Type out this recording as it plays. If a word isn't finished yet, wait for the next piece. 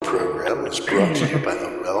is brought to you by the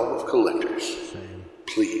Realm of Collectors.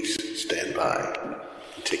 Please stand by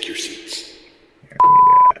and take your seats.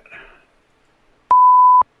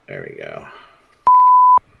 There we go.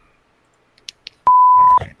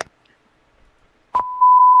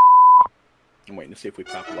 I'm waiting to see if we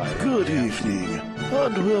pop live. Good evening,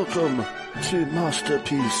 and welcome to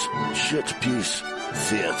Masterpiece Shitpiece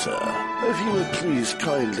Theater. If you would please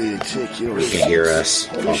kindly take your seats. You can hear us.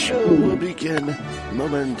 The show will begin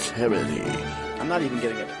momentarily. I'm not even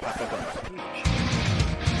getting it to pop up on the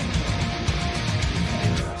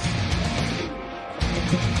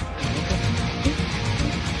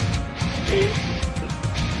page.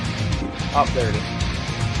 Oh, there it is.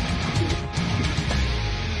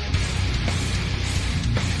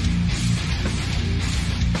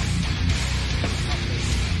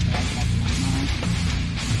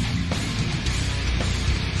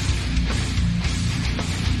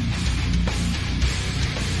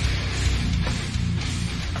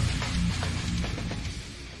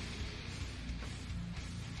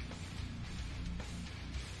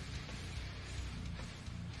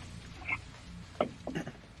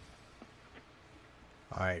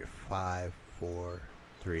 All right, 5, 4,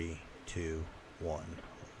 3, 2, 1.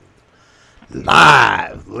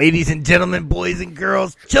 Live, ladies and gentlemen, boys and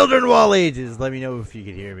girls, children of all ages. Let me know if you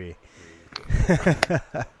can hear me.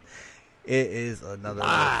 It is another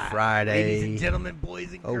Friday. Ladies and gentlemen,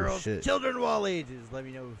 boys and girls, shit. children of all ages. Let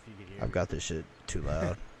me know if you can hear me. I've got this shit too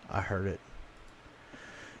loud. I heard it.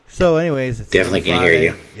 So, anyways, it's Definitely can hear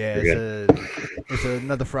you. Yeah, it's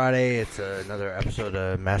another Friday. It's another episode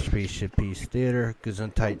of Masterpiece Shitpiece Theater.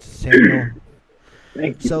 Gesundheit, Samuel.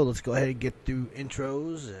 Thank you. So let's go ahead and get through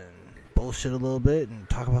intros and bullshit a little bit and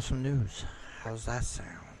talk about some news. How's that sound?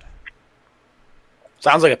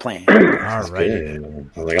 Sounds like a plan. All right. Sounds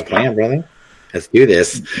like a plan, brother. Let's do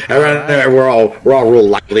this. We're all real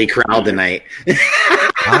lively crowd tonight.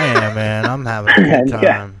 I am, man. I'm having a good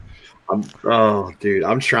time. Dude,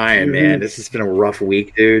 I'm trying, man. This has been a rough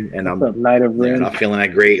week, dude, and I'm Night of Rain. not feeling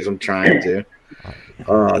that great, so I'm trying to.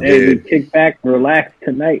 Oh, And dude, we kick back, relax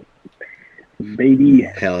tonight, baby.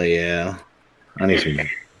 hell yeah! I need some.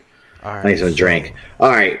 All right, I need some so, drink. All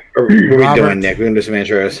right, what are we Robert. doing, Nick? We're gonna do some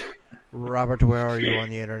intros. Robert, where are you on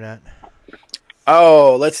the internet?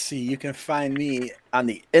 Oh, let's see. You can find me on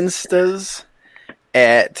the Instas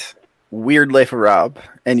at Weird Life of Rob,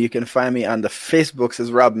 and you can find me on the Facebooks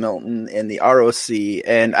as Rob Milton and the ROC.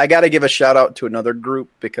 And I got to give a shout out to another group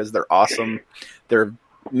because they're awesome. They're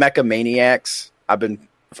Mecha Maniacs. I've been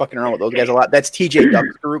fucking around with those guys a lot. That's TJ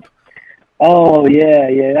Duck's group. Oh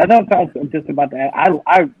yeah. I thought I was just about that. I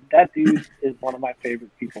that dude is one of my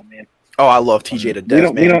favorite people, man. Oh, I love TJ to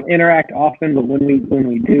death, We don't interact often, but when we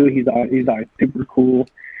do, he's always super cool.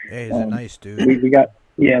 Yeah, he's a nice dude.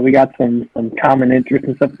 We got some common interests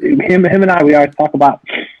and stuff. Him and I, we always talk about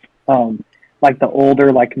like the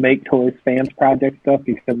older like Make Toys Fans Project stuff.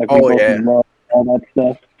 He said like we both love all that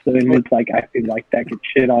stuff. So then it's like I feel like that could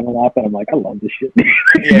shit on a lot, but I'm like I love this shit.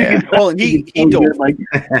 Yeah, well, he dove like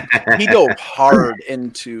he dove hard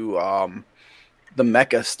into the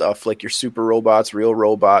mecha stuff, like your super robots, real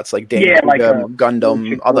robots, like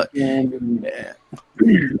Gundam, all that.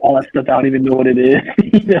 All that stuff. I don't even know what it is.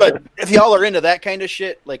 But if y'all are into that kind of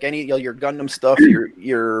shit, like any your Gundam stuff,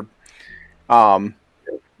 your Mazinger,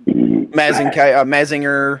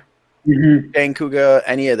 Dankuga,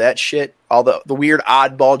 any of that shit, all the weird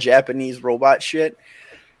oddball Japanese robot shit,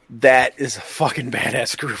 that is a fucking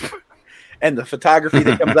badass group. And the photography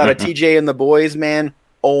that comes out of TJ and the boys, man,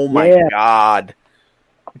 oh my god.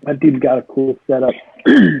 That dude's got a cool setup.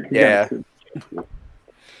 Yeah.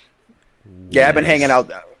 Yeah, I've been hanging out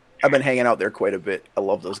there quite a bit. I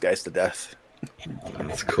love those guys to death.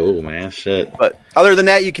 That's cool, man. Shit. But other than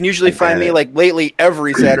that, you can usually find me like lately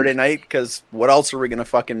every Saturday night because what else are we gonna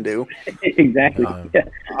fucking do? Exactly.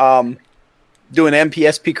 Doing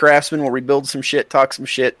MPSP Craftsman where we build some shit, talk some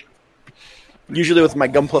shit. Usually with my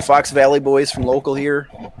Gunpla Fox Valley boys from local here.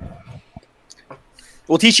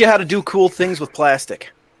 We'll teach you how to do cool things with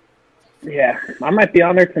plastic. Yeah, I might be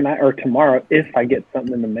on there tonight or tomorrow if I get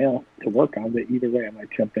something in the mail to work on. But either way, I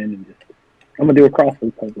might jump in and I'm gonna do a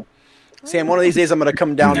crossword puzzle. Sam, one of these days I'm gonna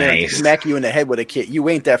come down there and smack you in the head with a kit. You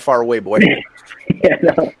ain't that far away, boy. Yeah,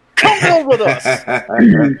 no. Come build with us.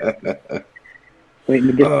 Waiting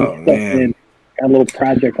to get some stuff in. Got a little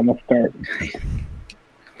project I'm gonna start.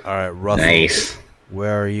 All right, Russell. Nice.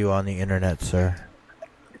 Where are you on the internet, sir?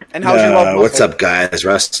 And how's your love? What's up, guys?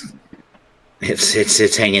 Russ.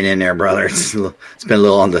 It's hanging in there, brother. It's been a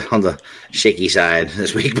little on the shaky side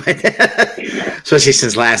this week, but especially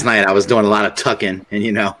since last night, I was doing a lot of tucking, and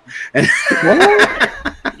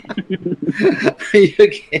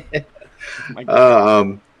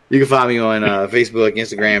You can find me on Facebook,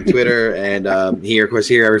 Instagram, Twitter, and here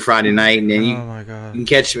every Friday night. And then you can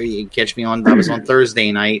catch me. You can catch me on. I was on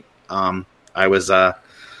Thursday night. I was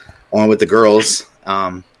on with the girls,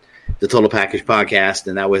 the Total Package podcast,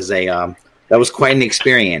 and that was quite an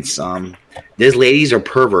experience. These ladies are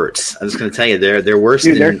perverts. I'm just going to tell you, they're worse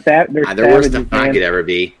than worse than I could ever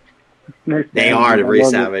be. They are. They're very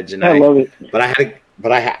savage, and I love it. But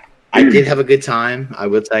I did have a good time. I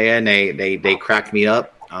will tell you, and they cracked me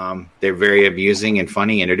up. They're very amusing and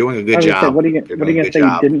funny, and they're doing a good job. Say, what are you going to say?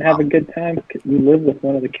 You didn't have a good time? You live with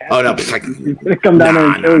one of the cats. Oh, no. Like, come down there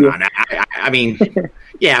and kill you. I mean,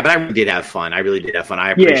 yeah, but I really did have fun. I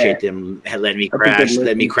appreciate them letting me crash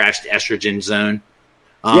the estrogen zone.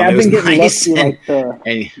 I've been getting nice.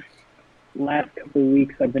 lucky. The last couple of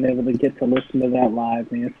weeks, I've been able to get to listen to that live,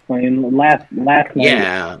 man. It's playing last night.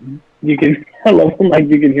 Yeah. I love when, like,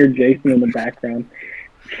 you can hear Jason in the background.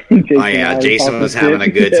 Jason was having a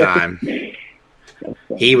good time.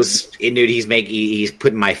 He's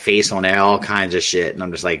putting my face on all kinds of shit, and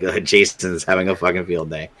I'm just like, Jason's having a fucking field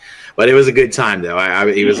day. But it was a good time though.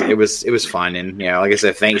 It was fun, and like I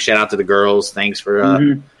said, shout out to the girls. Thanks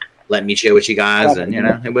for letting me chill with you guys, and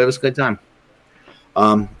it was a good time.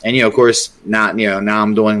 And of course, now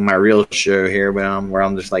I'm doing my real show here, but where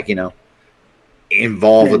I'm just like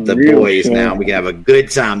involved with the boys show. Now. We can have a good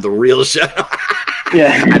time. The real show.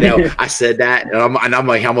 Yeah, I know. I said that, and I'm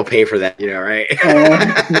like, I'm gonna pay for that, right?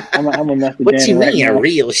 I'm a message. What you mean a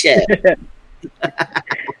real show?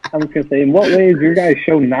 I was gonna say, in what way is your guys'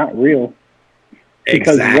 show not real?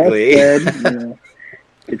 Because exactly.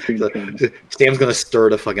 Said, Sam's gonna stir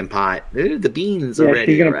the fucking pot. The beans are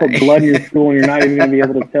ready. He's gonna put blood in your stool, and you're not even gonna be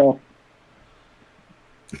able to tell.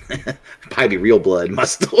 Probably be real blood in my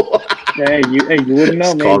stool. You wouldn't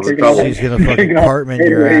know, man. He's gonna fucking Cartman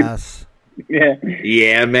your ass.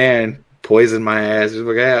 Yeah, man. Poison my ass. Just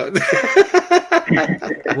look out.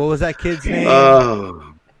 What was that kid's name? Oh.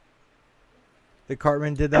 The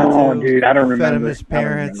Cartman did that too. Dude, I don't remember. Fed him his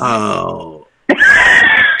parents. Oh.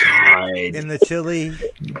 God. In the chili.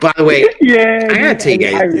 By the way, I gotta tell you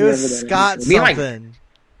guys. It was Scott something.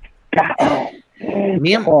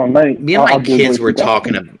 Me and my kids were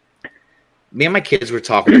talking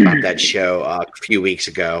about that show a few weeks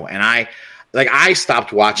ago, and I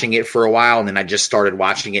stopped watching it for a while, and then I just started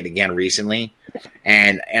watching it again recently.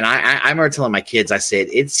 And I remember telling my kids, I said,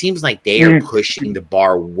 it seems like they are pushing the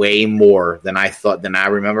bar way more than I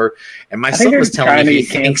remember. And my son was telling me he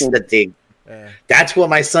thinks that that's what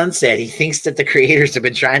my son said. He thinks that the creators have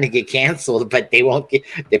been trying to get canceled, but they won't get.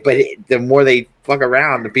 But the more they fuck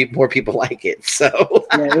around, the more people like it. So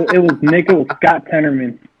it was Scott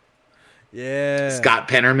Pennerman. Yeah, Scott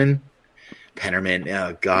Pennerman.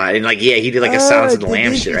 Oh god, and he did a Silence of the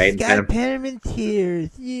Lambs shit, right? Scott Pennerman tears,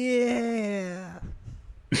 yeah.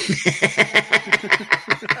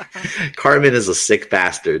 Cartman is a sick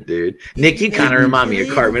bastard, dude. Nick, you kind of remind me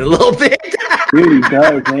of Cartman a little bit. Really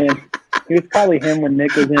does, man. It was probably him when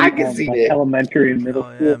Nick was in elementary and middle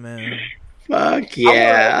school. Yeah, man. Fuck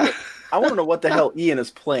yeah. I want to know what the hell Ian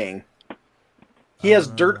is playing. He has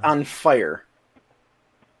Dirt on Fire.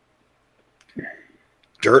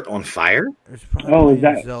 Dirt on Fire? Is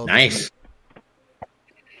that Zelda. Nice?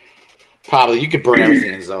 Probably. You could burn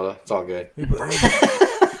everything in Zelda. It's all good.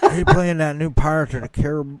 Are you playing that new Pirates of the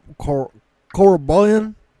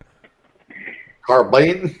Caribbean?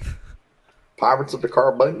 Caribbean? Pirates of the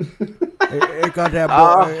Caribbean? It got that.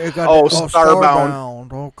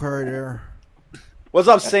 Starbound. Okay, there. What's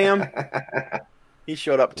up, Sam? He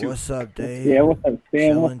showed up too. What's up, Dave? Yeah, what's up,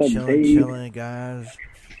 Sam? What's up, Dave? Chilling, guys.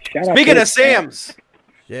 Speaking of Sam's.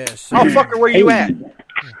 Yes. Oh, fucker, where you at?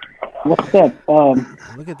 What's up?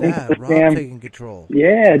 Look at that. Rob Sam. taking control.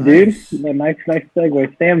 Yeah, nice. Dude. Nice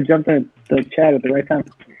segue. Sam jumped in the chat at the right time.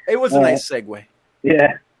 It was a nice segue.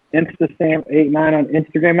 Yeah. InstaSam89 on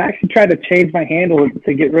Instagram. I actually tried to change my handle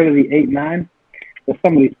to get rid of the 89, but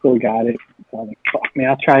somebody still got it. So I'm like, fuck me,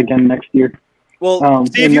 I'll try again next year. Well,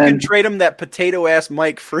 see if you can trade him that potato-ass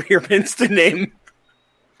mic for your Insta name.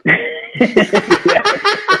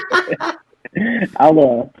 I'm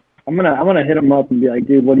gonna hit him up and be like,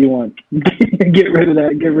 dude, what do you want? Get rid of that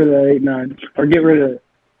 89, or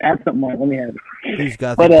add something on it. Let me have it. He's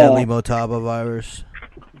got the deadly Motaba virus.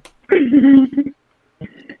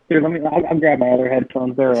 Here, I'll grab my other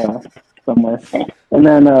headphones. They're somewhere. And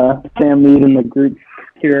then Sam Mead in the group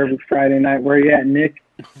here every Friday night. Where you at, Nick?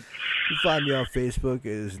 You find me on Facebook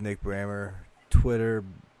is Nick Brammer. Twitter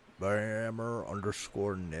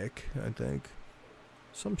Brammer_Nick, I think.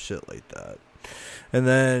 Some shit like that. And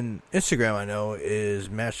then Instagram I know is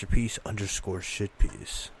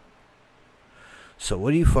Masterpiece_Shitpiece. So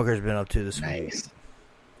what have you fuckers been up to this week? Nice.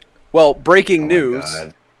 Well, breaking news.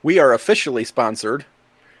 God. We are officially sponsored.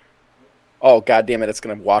 Oh, God damn it. It's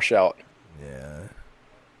going to wash out. Yeah.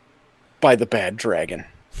 By the Bad Dragon.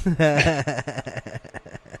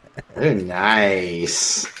 Very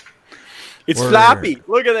nice. It's Word. floppy.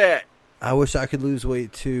 Look at that. I wish I could lose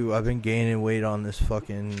weight too. I've been gaining weight on this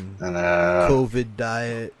fucking And, COVID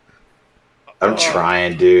diet. I'm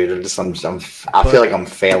trying, dude. I feel like I'm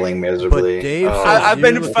failing miserably. But Dave says I've you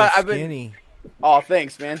been- look I've been- skinny. Oh,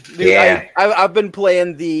 thanks, man. Dude, Yeah. I've been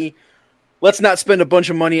playing the let's not spend a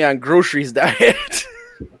bunch of money on groceries diet.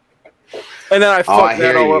 And then I fucked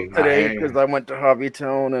that hear all up you. I today hear you. because I went to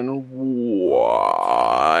Hobbytown and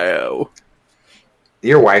wow.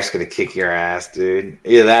 Your wife's gonna kick your ass, dude.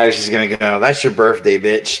 Either that or she's gonna go, "That's your birthday,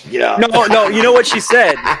 bitch." Yeah. No, you know what she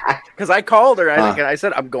said? Because I called her and I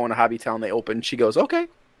said, I'm going to Hobbytown. They opened. She goes, okay.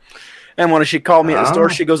 And when she called me at the store,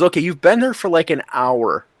 she goes, okay, you've been there for like an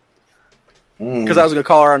hour. Because I was going to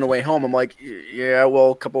call her on the way home. I'm like, yeah, well,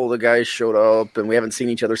 a couple of the guys showed up and we haven't seen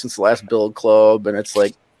each other since the last Build Club. And it's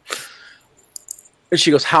like, and she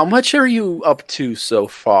goes, how much are you up to so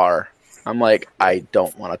far? I'm like, I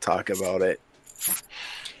don't want to talk about it.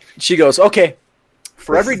 She goes, okay,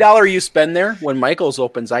 for every $1 you spend there, when Michael's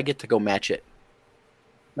opens, I get to go match it.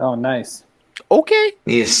 Oh, nice. Okay.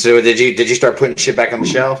 Yeah, so did you start putting shit back on the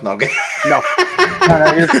shelf? No. No.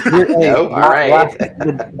 No? All right.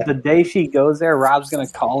 The day she goes there, Rob's going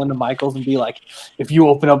to call into Michael's and be like, if you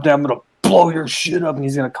open up there, I'm going to blow your shit up. And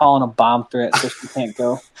he's going to call in a bomb threat so she can't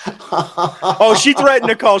go. Oh, she threatened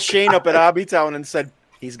to call Shane up at Hobbytown and said,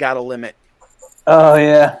 he's got a limit. Oh,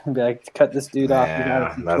 yeah. I'd be like, cut this dude off. He's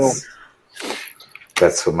out of Yeah, control.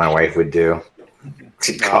 that's what my wife would do.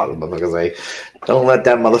 She'd call the motherfuckers like, "Don't let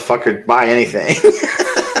that motherfucker buy anything."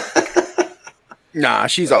 Nah,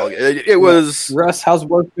 she's all good. It was... Russ, how's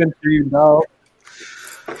work been for you, dog?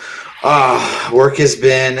 Work has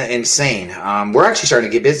been insane. We're actually starting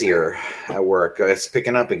to get busier at work. It's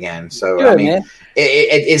picking up again. So Good, I mean, man.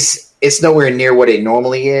 it's nowhere near what it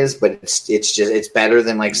normally is, but it's better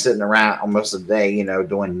than like sitting around almost a day,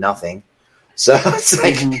 doing nothing. So it's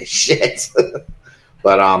like shit.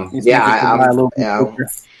 But He's making you buy a little bit quicker.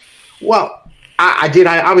 well, I did.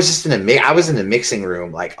 I was just in the mixing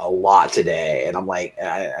room like a lot today, and I'm like,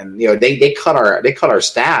 and they cut our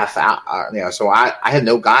staff out. So I had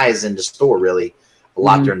no guys in the store really a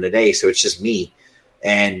lot during the day. So it's just me,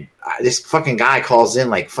 and this fucking guy calls in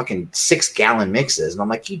like fucking 6-gallon mixes, and I'm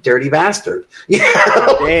like, you dirty bastard!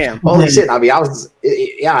 Damn. Holy shit! I mean,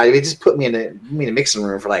 it just put me in the mixing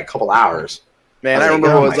room for like a couple hours. Man, I I was like,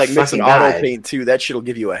 remember oh it was my like mixing fucking auto God. paint too. That shit'll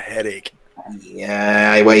give you a headache.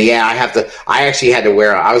 Yeah, well, yeah, I actually had to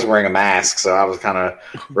I was wearing a mask, so I was kind of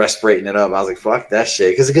respirating it up. I was like, fuck that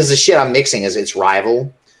shit. Because the shit I'm mixing it's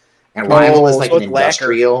Rival. And Rival is like so an it's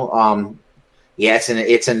lacquer. industrial,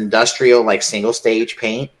 it's an industrial like single stage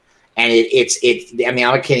paint. And I mean, I'm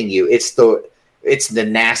not kidding you. It's the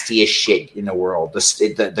nastiest shit in the world.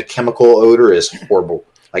 The chemical odor is horrible.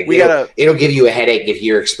 Like it'll give you a headache if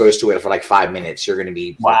you're exposed to it for like 5 minutes. You're going to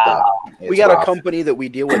be fucked up. We got a company that we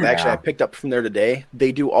deal with. Actually, Yeah. I picked up from there today.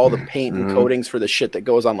 They do all the paint and coatings for the shit that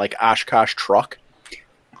goes on like Oshkosh truck.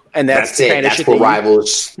 And that's the it. kind of That's shit what they use.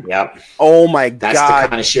 Rivals. Yep. Oh my That's god! the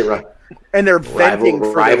kind of shit. And they're venting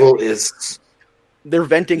Rival is. They're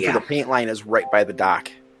venting for Yeah. the paint line is right by the dock.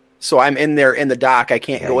 So I'm in there in the dock. I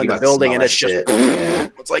can't go in the building, and it's just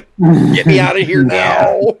it's like get me out of here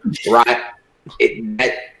now. Right.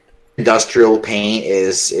 That industrial paint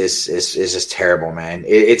is just terrible, man.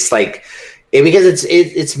 It's like because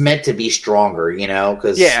it's meant to be stronger,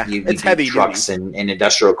 because you it's do heavy trucks and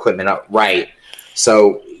industrial equipment up right.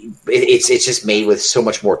 So it's just made with so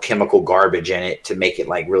much more chemical garbage in it to make it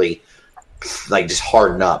like really like just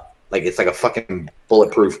harden up. Like it's like a fucking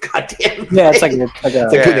bulletproof goddamn. Yeah, it's like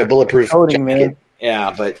putting a bulletproof coating, man.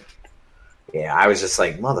 Yeah, but yeah, I was just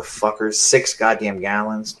like, motherfuckers, 6 goddamn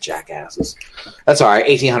gallons, jackasses. That's all right,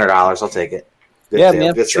 $1,800. I'll take it. Good Yeah, sale,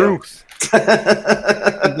 man, good sale.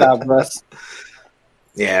 Good job, Russ.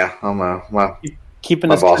 Yeah, I'm well. Keeping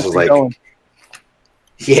My this boss was country like, going.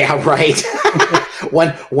 yeah, right.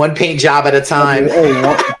 one paint job at a time. Hey,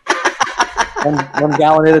 one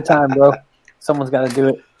gallon at a time, bro. Someone's got to do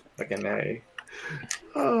it. Fucking A.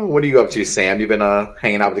 Oh, what are you up to, Sam? You been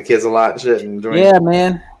hanging out with the kids a lot, and shit, and enjoying? Yeah,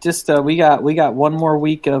 man. Just we got one more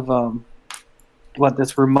week of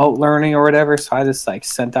this remote learning or whatever. So I just like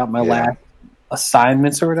sent out my last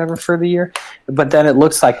assignments or whatever for the year. But then it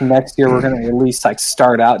looks like next year we're gonna at least like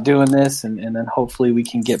start out doing this, and then hopefully we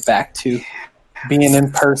can get back to being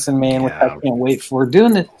in person, man. Which I can't wait for.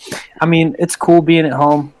 Doing it. I mean, it's cool being at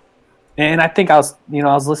home. And I think I was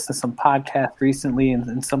listening to some podcast recently,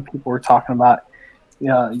 and some people were talking about,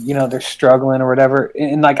 they're struggling or whatever.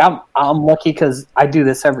 And like I'm lucky because I do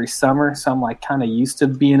this every summer, so I'm like kind of used to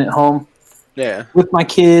being at home, with my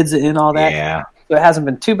kids and all that. Yeah. So it hasn't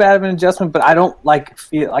been too bad of an adjustment, but I don't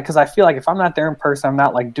feel like, because I feel like if I'm not there in person, I'm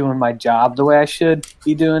not like doing my job the way I should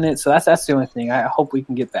be doing it. So that's the only thing. I hope we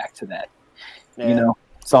can get back to that. Yeah.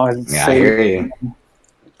 As long as it's Yeah, I safe. hear you.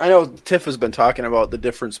 I know Tiff has been talking about the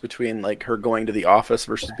difference between like her going to the office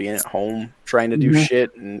versus being at home trying to do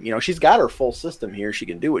shit, and she's got her full system here. She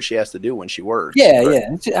can do what she has to do when she works. Yeah.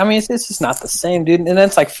 I mean, it's just not the same, dude. And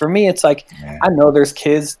it's like, for me, it's like, I know there's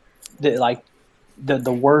kids that like the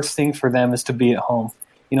worst thing for them is to be at home,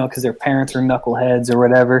 because their parents are knuckleheads or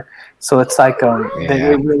whatever. So it's like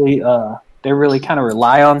they really kind of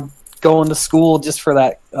rely on going to school just for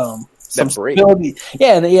that some break. stability.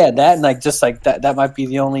 That, and like just like that might be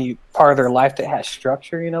the only part of their life that has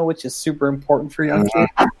structure, which is super important for young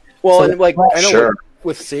kids. Well, So- and like I know Sure.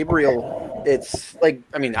 with Sabriel, it's like,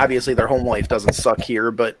 I mean, obviously their home life doesn't suck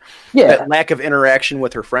here, but Yeah, that lack of interaction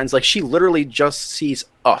with her friends, like she literally just sees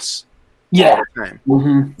us yeah. all the time.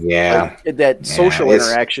 hmm Yeah. Like, that social it's-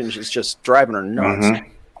 interaction is just driving her nuts. Mhm.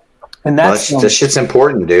 And Well, that's this shit's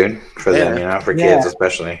important, dude, for them, for Yeah. kids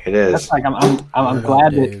especially. It is. that's like I'm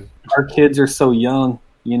glad that our kids are so young.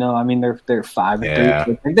 I mean, they're 5 and 3. Yeah.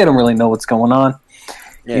 So they don't really know what's going on. To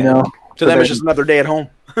So them, it's they're- just another day at home.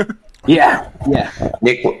 Yeah.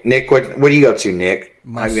 Nick, what are you up to, Nick?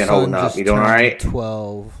 My How you been son holding up? just You doing all turned right?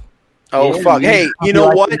 12. Oh, Yeah, fuck. man. Hey, I'll you be know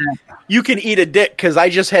like what? that. You can eat a dick because I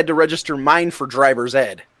just had to register mine for driver's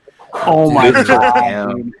ed. Oh my Dude, god,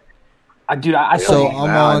 damn. dude! I So feel I'm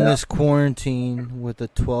Wow, on no. this quarantine with a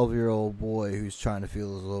 12-year-old boy who's trying to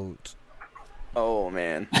feel his oats. Oh,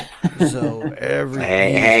 man. So everything,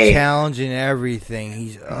 Hey. he's challenging everything.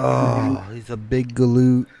 He's a big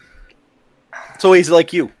galoot. So he's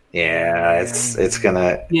like you. Yeah, it's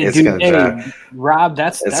gonna dude, drive. Rob,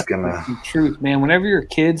 that's gonna- the truth, man. Whenever your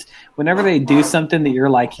kids, whenever they do something that you're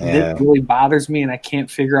like, Yeah. this really bothers me, and I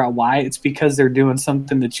can't figure out why, it's because they're doing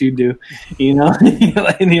something that you do, and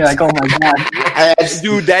you're like, oh my god,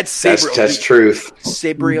 Dude, that's Sabriel. That's truth.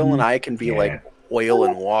 Sabriel and I can be like oil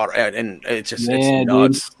and water, and it's just Yeah, it's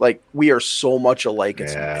nuts. Like, we are so much alike.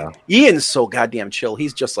 Yeah. Ian's so goddamn chill.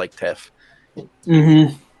 He's just like Tiff.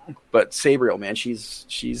 mm-hmm. But Sabriel, man, she's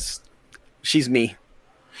me.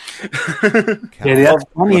 Yeah, that's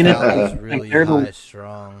funny, isn't it? Cal's Like, really they're the- high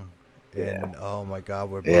strong. And oh my god,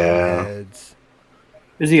 we're Yeah. butting heads.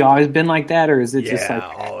 Has he always been like that, or is it just Yeah,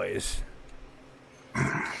 like? always.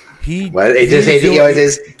 Well, it just he's he always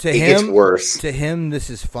is. to It gets him- worse. To him, this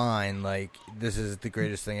is fine. Like, this is the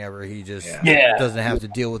greatest thing ever. He just Yeah. doesn't have to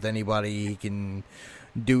deal with anybody. He can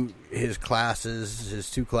do his classes,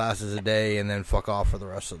 his 2 classes a day, and then fuck off for the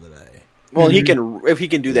rest of the day. Well, he can, if he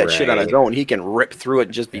can do that shit on his Right. own, he can rip through it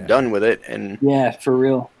and just be done with it. And Yeah, for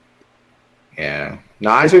real. Yeah. No,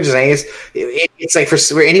 I was just saying it's like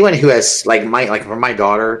for anyone who has for my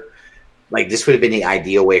daughter, like this would have been the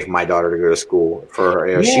ideal way for my daughter to go to school. For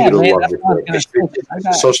her, she Yeah, would have man, loved that's it. what I was She's gonna say. I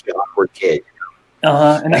got- a socially awkward kid.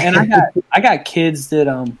 And I got kids that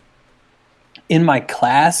in my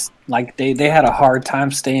class, like they had a hard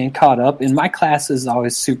time staying caught up. And my class is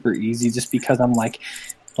always super easy just because I'm like,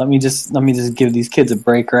 let me just give these kids a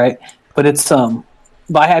break, right? But it's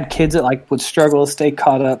but I had kids that like would struggle to stay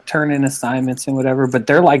caught up, turn in assignments and whatever, but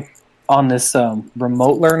they're like on this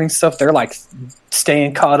remote learning stuff, they're like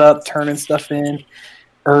staying caught up, turning stuff in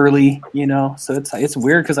early, so it's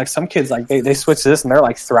weird because like some kids like they switch to this and they're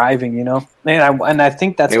like thriving, and I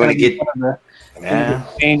think that's They wanna gonna be get- one of Yeah.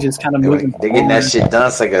 the changes kind of They're moving getting that shit done.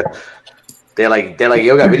 It's like they're like,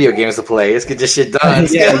 yo, got video games to play. Let's get this shit done.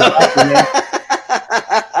 Yeah,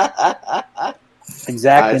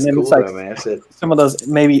 exactly. That's And then cool, it's like though, man. Shit. some of those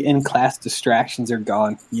maybe in class distractions are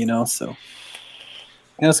gone, so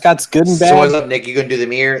Scott's good and So what's bad. up, Nick? You gonna do the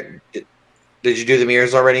mirror? Did you do the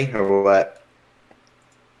mirrors already, or what?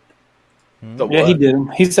 the Yeah, he what? did 'em.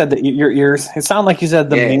 He said that your ears. It sounded like you said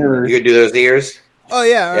the Yeah, mirrors. You gonna do those ears? Oh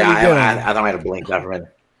yeah, Yeah, already doing I it. thought I had to blink that for a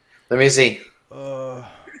minute. Let me see. You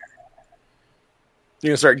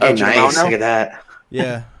gonna start Oh, gauging them out nice. now? Look at that.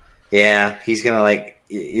 Yeah, Yeah, he's gonna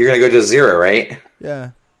you're gonna go to 0, right? yeah.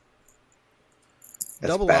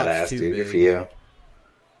 That's Double lock's badass, too dude. Good big. for you.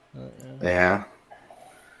 Yeah.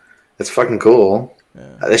 That's fucking cool.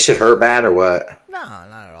 Yeah. This shit hurt bad or what? No,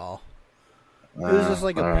 not at all. It was just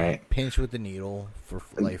like a all right. pinch with the needle for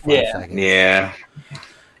like 5 Yeah. seconds. Yeah.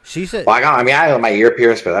 She said, Well, I had my ear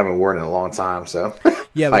pierced, but I haven't worn it in a long time, so.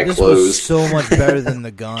 "Yeah, my but this clothes. was so much better than the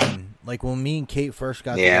gun." Like when me and Kate first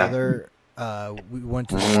got Yeah. together, we went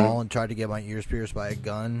to the mall and tried to get my ears pierced by a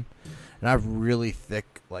gun, and I have really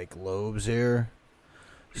thick like lobes here.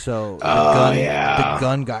 So the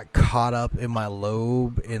gun got caught up in my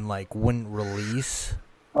lobe and like wouldn't release.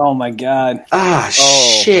 Oh my god!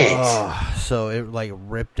 Shit! So it like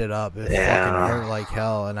ripped it up. It fucking hurt like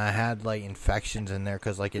hell, and I had like infections in there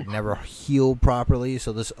because like it never healed properly.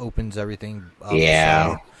 So this opens everything up.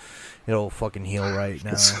 Yeah, so it'll fucking heal right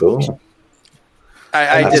now. That's cool.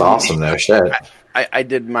 That's awesome though. Shit. I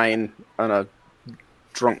did mine on a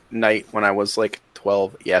drunk night when I was like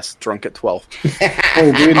 12. Yes, drunk at 12.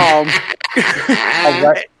 Oh, dude.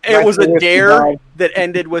 It was a dare that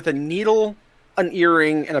ended with a needle, an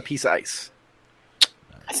earring, and a piece of ice.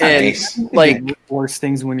 And Nice. like worse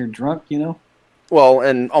things when you're drunk, you know. well,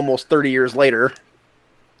 and almost 30 years later,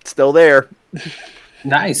 it's still there.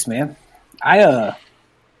 Nice, man. Yeah,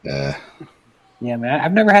 man.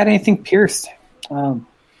 I've never had anything pierced.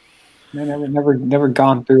 Never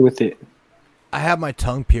gone through with it. I had my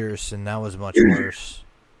tongue pierced, and that was much worse.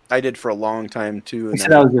 I did for a long time too. You And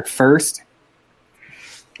said that was your first?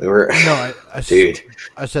 We were, No, dude.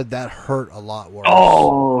 I said that hurt a lot worse.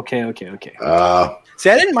 Oh, okay. see,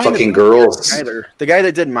 I didn't mind Fucking it girls. either. The guy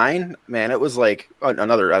that did mine, man, it was like I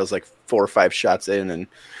was like 4 or 5 shots in, and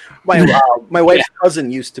my wife's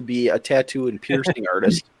cousin used to be a tattoo and piercing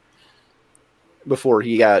artist before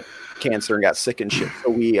he got cancer and got sick and shit.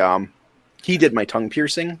 So he did my tongue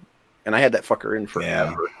piercing, and I had that fucker in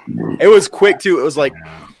forever. It was quick too. It was like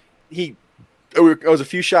it was a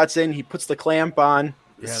few shots in. He puts the clamp on,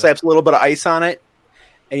 slaps a little bit of ice on it,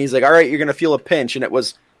 and he's like, "All right, you're gonna feel a pinch." And it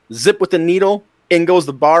was zip with the needle, in goes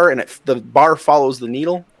the bar, and the bar follows the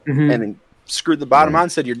needle, and then screwed the bottom on.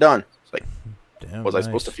 Said, "You're done." It's like, Damn, was I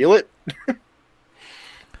supposed to feel it?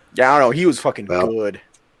 Yeah, I don't know. He was fucking good.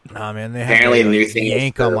 Nah, man, they had Apparently like, a new thing is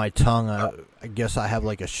yank on my tongue. I guess I have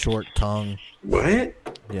like a short tongue. What?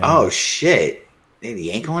 Yeah. Oh shit! They had a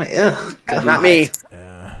yank on it. Ugh, Not me.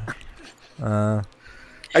 Yeah.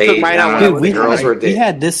 I took mine out when I Dude, was we a girl. We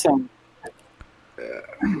had this.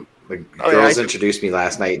 The girls introduced me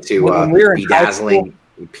last night to When we were in high bedazzling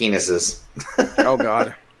penises. Oh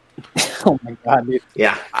god. Oh my god, dude!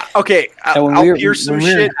 Yeah, Okay, And when I'll we were- pierce some when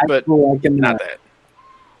we were in shit, high but school, like in not the- that.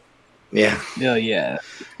 yeah. Oh yeah,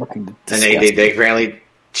 fucking And disgusting. they apparently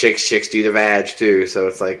chicks do the vag too. So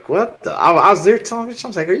it's like, what? I was there telling me, I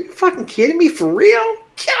was like, are you fucking kidding me for real?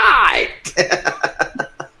 God.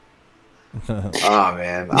 Oh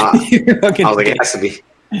man, I was like, it has to be.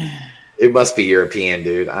 It must be European,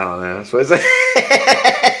 dude. I don't know. That's what it's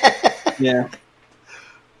like. Yeah.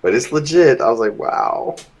 But it's legit. I was like,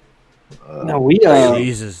 wow. No, we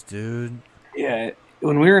Jesus, dude. yeah.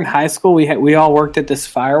 When we were in high school, we all worked at this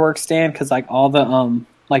fireworks stand because like all the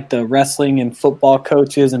like the wrestling and football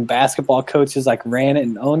coaches and basketball coaches like ran it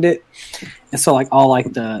and owned it, and so like all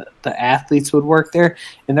like the athletes would work there.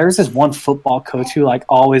 And there was this one football coach who like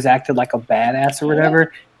always acted like a badass or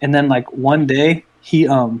whatever. And then like one day he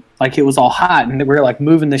like it was all hot and we were like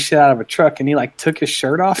moving the shit out of a truck and he like took his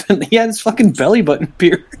shirt off and he had his fucking belly button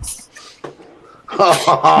pierced.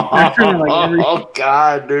 Oh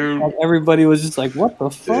God, dude! Like, everybody was just like, "What the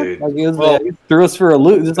fuck?" Dude. Like it was like, it threw us for a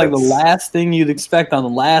loop. It's like the last thing you'd expect on the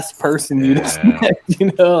last person you'd expect.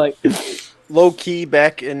 You know, like Low key,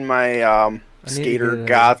 back in my to skater get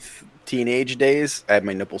goth teenage days, I had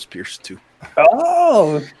my nipples pierced too.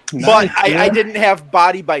 oh, But nice, I didn't have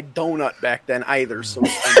Body by Donut back then either. So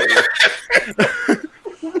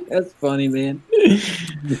that's funny, man.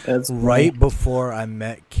 That's funny. Right before I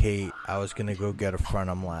met Kate, I was gonna go get a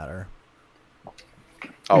Frenham ladder.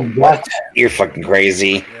 oh, What? You're fucking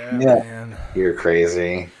crazy. Yeah. Man. You're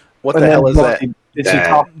crazy. what And the then, hell is that? Did she That-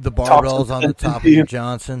 talk? The barbell's on the top of your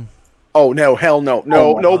Johnson. Oh no, hell no,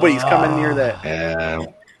 Oh, nobody's coming near that. Yeah.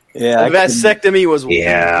 Yeah, The vasectomy was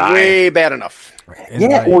way bad enough.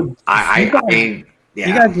 yeah. Well, I mean, yeah.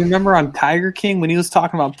 you guys remember on Tiger King when he was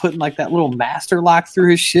talking about putting like that little master lock through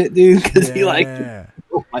his shit, dude? Because he like,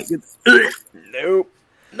 oh my goodness. Nope.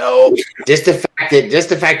 Just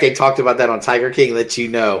the fact they talked about that on Tiger King lets you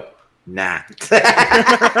know, nah.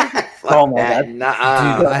 Oh my that, God.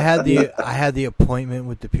 nah. Dude, I had the appointment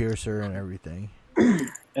with the piercer and everything.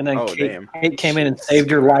 And then Oh, Kate damn. came in and saved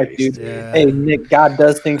your life, dude. Yeah. Hey, Nick, God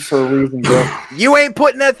does things for a reason, bro. You ain't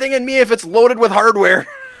putting that thing in me if it's loaded with hardware.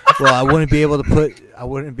 Well, I wouldn't be able to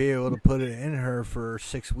put it in her for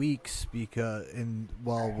 6 weeks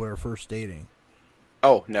while we're first dating.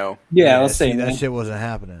 Oh no. Yeah, let's see, say that man. shit wasn't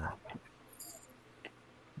happening.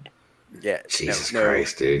 Yeah. Jesus no.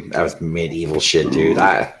 Christ, dude. That was medieval shit, dude.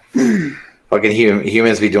 Fucking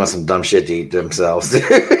humans be doing some dumb shit to themselves, dude.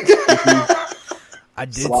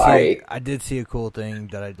 I did see a cool thing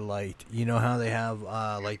that I liked. You know how they have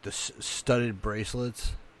like the studded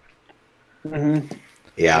bracelets? Mm-hmm.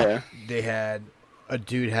 Yeah. They had a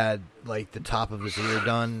dude had like the top of his ear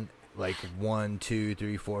done, like 1, 2,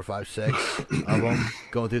 3, 4, 5, 6 of them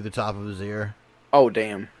going through the top of his ear. Oh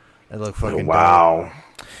damn! It looked fucking wow.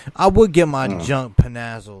 dope. I would get my junk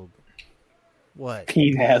panazzled. What?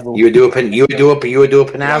 Penazzled. You would do a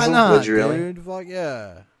panazzle? Why Would you really? Dude, fuck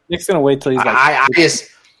yeah. Nick's gonna wait till he's like. I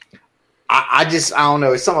don't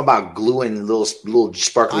know. It's something about gluing little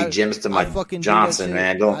sparkly gems to my Johnson,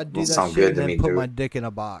 man. Don't sound good to me, put dude. my dick in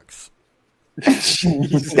a box. Walk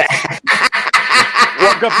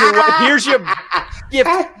up your wife. Here's your gift.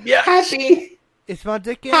 Yeah. Happy It's my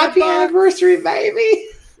dick in a box. anniversary, baby.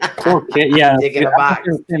 Poor Kate. Yeah. Dick in a box.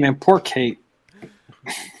 Man, poor Kate.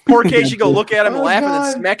 Poor Kate should go look at him, laugh, and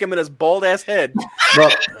then smack him in his bald ass head.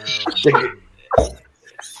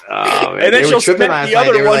 And then she'll smack the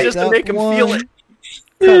other one just to make him feel it.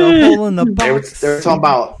 Cut a hole in the box. They were talking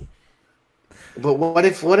about. But what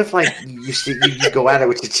if like you go at it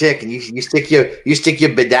with your chick and you stick your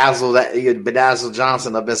bedazzled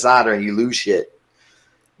Johnson up inside her and you lose shit.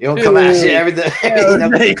 You don't come out shit everything.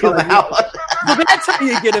 You come out. That's how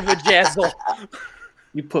you get a vajazzle.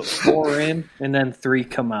 You put 4 in and then 3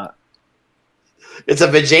 come out. It's a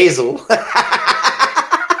vajazzle.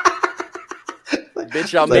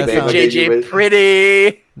 Bitch, I'll make your JJ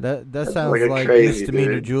pretty. That sounds like crazy,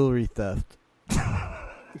 misdemeanor dude. jewelry theft.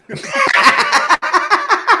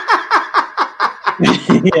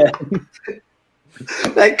 Yeah.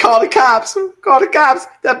 They call the cops.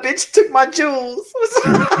 That bitch took my jewels.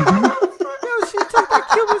 Yo, she took that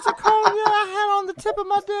cubic zirconia I had on the tip of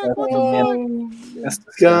my dick. What the fuck?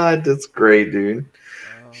 God, that's great, dude.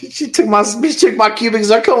 She took my cubic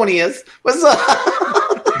zirconias. What's up?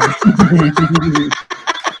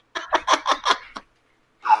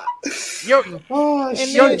 Your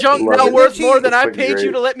junk now worth more than I paid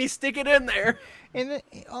you to let me stick it in there. And then,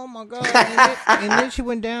 oh my god! And then she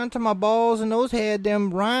went down to my balls, and those had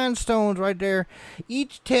them rhinestones right there,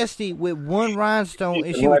 each testy with one rhinestone,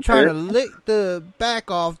 and she was trying to lick the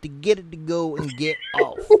back off to get it to go and get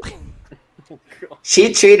off.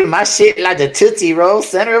 She treated my shit like the Tootsie Roll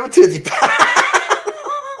center of a Tootsie Pie.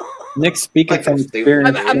 Nick, speaking from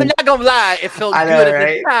experience, I'm not gonna lie, it felt I know, good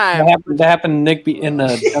right? at the time. that happened to Nick in the.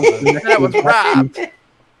 That was robbed.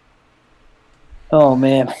 Oh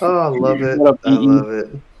man! Oh, I love it. What up, I love it.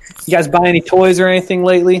 You guys buy any toys or anything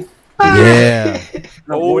lately? Yeah,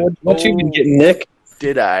 What you been getting, Nick?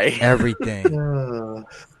 Did I? everything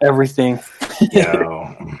Everything.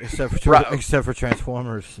 Yo. except for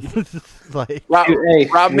Transformers. Like,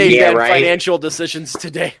 Rob made Yeah, bad right. financial decisions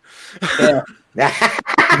today. Yeah.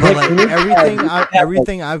 but like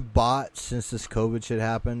everything I've bought since this COVID shit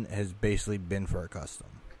happened has basically been for a custom.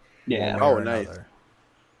 Yeah. One way Oh, or nice. another.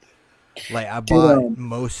 Like I bought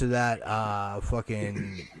most of that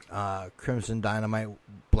fucking Crimson Dynamite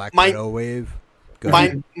Black Widow wave.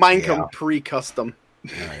 Mine come pre-custom.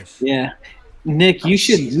 Nice. Yeah. Nick, you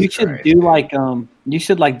should do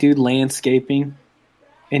landscaping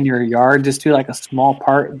in your yard. Just do like a small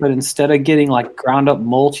part, but instead of getting like ground up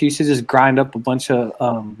mulch, you should just grind up a bunch of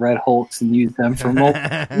Red Hulks and use them for mulch.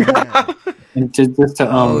 And make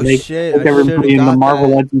everybody in the Marvel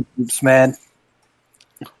Legends groups mad.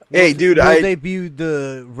 Hey, dude, We'll debut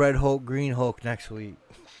the Red Hulk, Green Hulk next week.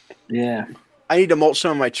 Yeah. I need to mulch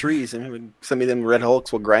some of my trees, and send me them Red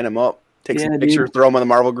Hulks. We'll grind them up, take some Yeah, pictures, throw them on the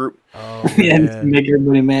Marvel group. Oh, Yeah, man. make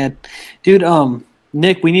everybody mad. Dude,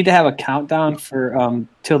 Nick, we need to have a countdown for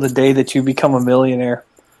till the day that you become a millionaire.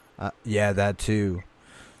 Yeah, that too.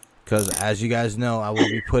 Because as you guys know, I will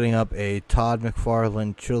be putting up a Todd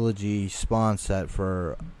McFarlane trilogy spawn set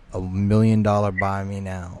for $1 million buy me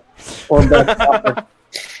now. Or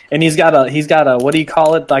and he's got a what do you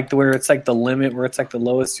call it? Like where it's like the limit, where it's like the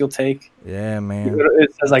lowest you'll take. Yeah, man.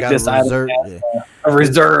 It says like Got this a reserve. item. A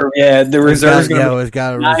reserve, yeah. The reserve's It's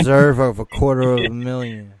got a reserve of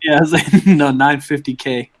 $250,000. Yeah, it's like, no,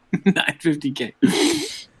 $950K.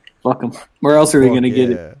 $950K. Fuck him. Where else are they going to get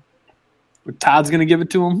it? Todd's going to give it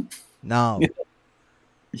to him? No.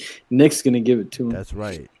 Nick's going to give it to him. That's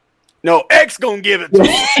right. No, X gonna give it to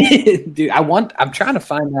him. Dude, I'm trying to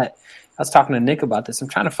find that. I was talking to Nick about this. I'm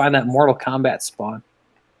trying to find that Mortal Kombat spawn.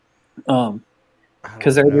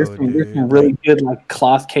 Because there's some really good like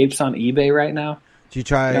cloth capes on eBay right now. Did you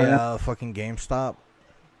try fucking GameStop?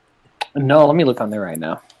 No, let me look on there right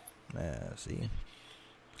now. Yeah, see.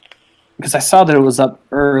 Because I saw that it was up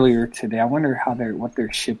earlier today. I wonder what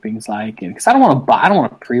their shipping's like, and because I don't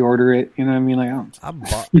want to pre-order it. You know what I mean? Like I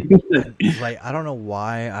bought. Like I don't know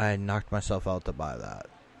why I knocked myself out to buy that.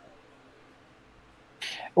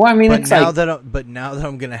 Well, I mean, But it's now like, that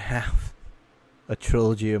I'm gonna have a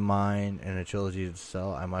trilogy of mine and a trilogy to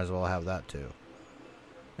sell, I might as well have that too.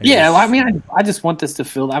 And yeah. just- Well, I mean, I just want this to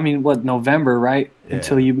fill. I mean, what, November, right? Yeah.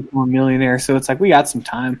 Until you become a millionaire. So it's like we got some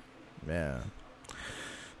time. yeah,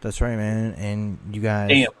 that's right, man. And you guys,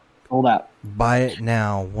 Damn, hold out. buy it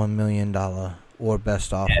now, $1 million or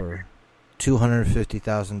best offer,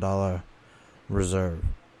 $250,000 reserve.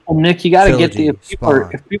 Well, Nick, you got to get Trilogy,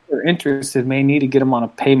 if people are interested, may need to get them on a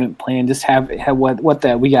payment plan. Just have what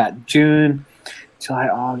that we got June, July,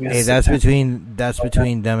 August. Hey, that's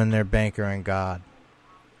between them and their banker and God.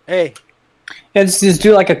 Hey, Yeah, just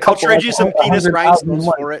do like a I'll couple. trade you some penis 100,000 rhinestones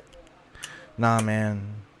one. for it. Nah, man.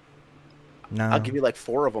 Nah. I'll give you like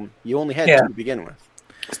 4 of them. You only had Yeah. 2 to begin with.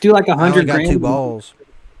 Let's do like I only 100 got grand. 2 balls.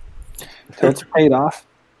 So it's paid off.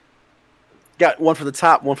 Got one for the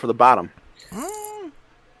top, one for the bottom.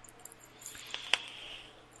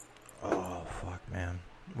 Oh, fuck, man.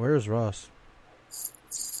 Where's Russ?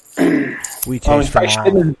 We Oh, he's chased probably him shitting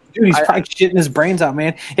off. his, dude, he's probably shitting his brains out,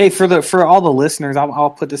 man. Hey, for all the listeners, I'll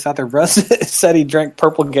put this out there. Russ said he drank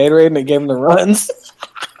purple Gatorade and it gave him the runs.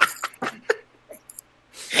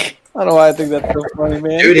 I don't know why I think that's so funny,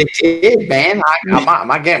 man. Dude, it did, man.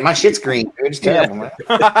 My shit's green. Dude, it's terrible, man.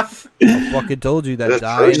 I fucking told you that That's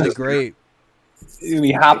die in the first. grape. He'd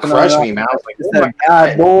be hopping Crushed on me, man. I was like, It's oh my that die,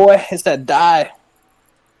 God. boy. It's that die.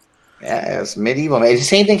 Yeah, it's medieval, man. The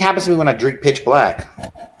same thing happens to me when I drink Pitch Black.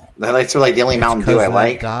 That's like the only Mountain Dew I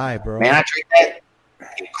like. Die, bro. Man, I drink that.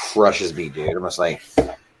 It crushes me, dude. I'm just like,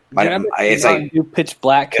 it's like do pitch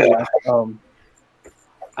black. Could, I don't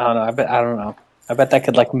know. I don't know. I bet that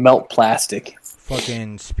could like melt plastic.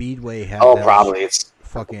 Fucking Speedway had oh, that probably it's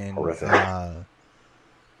fucking horrific.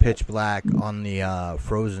 pitch black on the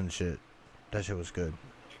frozen shit. That shit was good.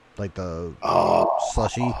 Like the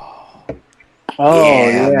slushy. Oh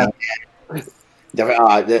yeah.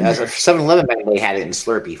 As a 7-Eleven back they had it in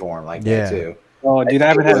Slurpee form like Yeah. that too. Oh, dude, I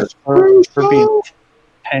haven't had a Slurpee for being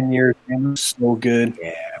 10 years. Man. It was so good.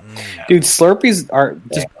 Yeah. Dude, Slurpees are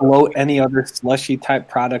just blow any other slushy type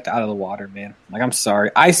product out of the water, man. Like, I'm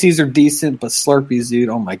sorry. Ices are decent, but Slurpees, dude,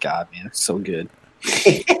 oh my God, man. It's so good.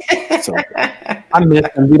 So good. I miss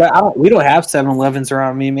them, dude. We don't have 7-Elevens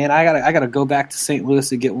around me, man. I gotta go back to St. Louis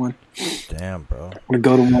to get one. Damn, bro. I'm gonna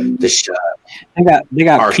go to one. They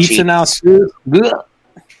got Our pizza cheeks. now too. Ugh.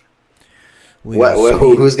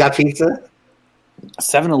 Who's got pizza?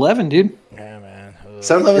 7-Eleven, dude. Yeah, man.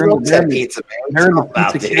 7-Eleven don't have pizza, man. They're in the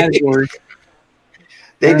About pizza it. category.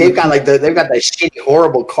 They've got that shitty,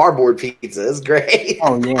 horrible cardboard pizza. It's great.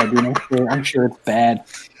 Oh yeah, dude. I'm sure it's bad.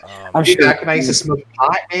 I'm Dude, sure. back when I used to smoke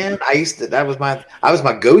pot, man, that was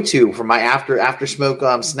my go-to for my after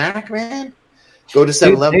smoke snack, man. Go to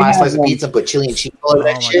 7-Eleven, buy a slice of pizza, put chili and cheese all over Oh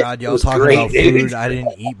that my shit. God, It y'all was talking great, about dude. food I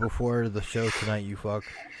didn't eat before the show tonight, you fuck.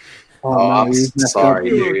 Oh, no, I'm dude, that's sorry,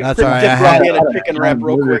 good. dude. That's Pretty all right. Tip I brought me had, a chicken wrap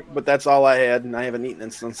real quick, but that's all I had, and I haven't eaten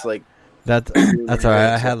it since like. that's all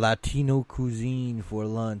right. I had Latino cuisine for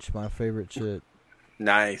lunch. My favorite shit.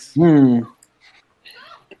 Nice. Hmm.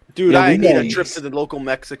 Dude, Yeah, I we need a gotta trip use- to the local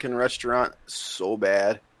Mexican restaurant so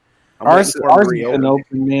bad. I'm Ours waiting for 'em to has reopen. been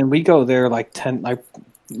open, man. We go there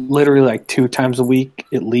literally 2 times a week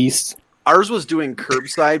at least. Ours was doing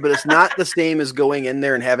curbside, but it's not the same as going in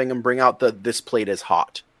there and having them bring out this plate is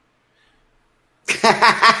hot.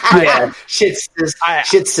 Yeah.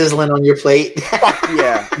 Shit sizzling on your plate.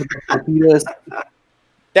 Yeah, Because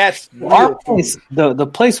that's our real food. place, the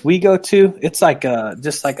place we go to, it's like a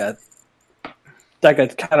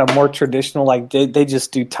kind of more traditional. Like they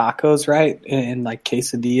just do tacos, right, and like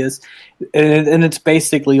quesadillas, and it's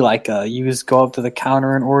basically like you just go up to the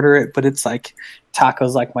counter and order it, but it's like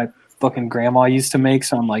tacos like my fucking grandma used to make.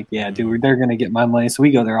 So I'm like, yeah, dude, they're gonna get my money. So we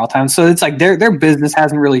go there all the time. So it's like their business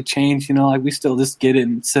hasn't really changed, you know. Like we still just get it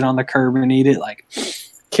and sit on the curb and eat it. Like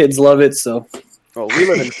kids love it. So Well, we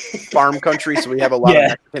live in farm country, so we have a lot Yeah. of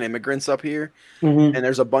Mexican immigrants up here, mhm. and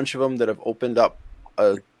there's a bunch of them that have opened up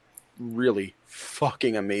a really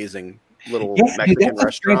fucking amazing little Yeah, dude, Mexican that's a great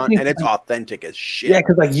restaurant, thing. and it's authentic as shit. Yeah,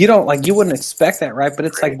 because you wouldn't expect that, right? But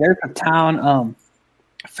it's like there's a town,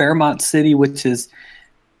 Fairmont City, which is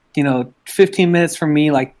 15 minutes from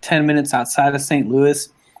me, like 10 minutes outside of St. Louis,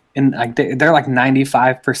 and like they're like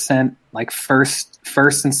 95% like first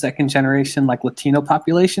and second generation like Latino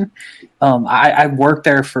population. I worked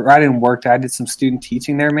there I didn't work there. I did some student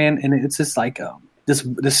teaching there, man, and it's just like this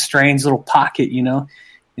strange little pocket, and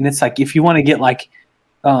it's like if you want to get like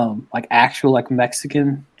actual like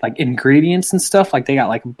Mexican like ingredients and stuff, like they got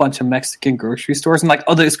like a bunch of Mexican grocery stores, and like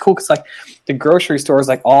it's cool because like the grocery stores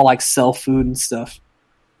like all like sell food and stuff.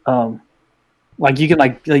 Like you can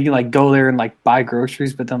go there and like buy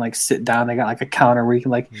groceries, but then like sit down. They got like a counter where you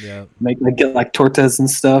can get like tortas and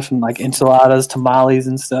stuff, and like enchiladas, tamales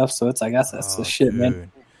and stuff. So it's like that's the shit,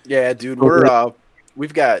 man. Yeah, dude. There's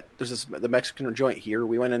the Mexican joint here.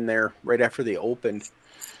 We went in there right after they opened,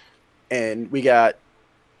 and we got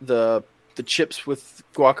the chips with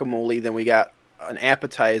guacamole. Then we got an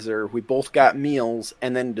appetizer. We both got meals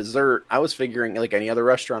and then dessert. I was figuring like any other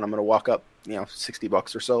restaurant, I'm gonna walk up,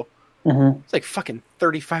 $60 or so. Mm-hmm. It's like fucking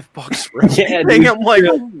 $35 for everything. I'm like,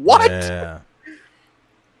 what? Yeah.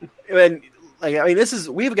 And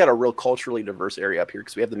we've got a real culturally diverse area up here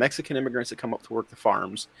because we have the Mexican immigrants that come up to work the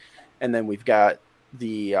farms, and then we've got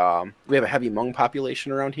we have a heavy Hmong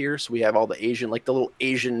population around here, so we have all the Asian, like the little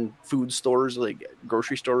Asian food stores, like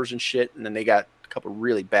grocery stores and shit, and then they got a couple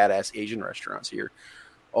really badass Asian restaurants here.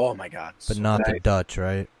 Oh my god! But not the Dutch,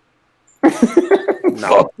 right? No.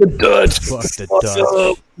 Fuck the Dutch. Fuck the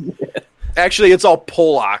Dutch. Actually, it's all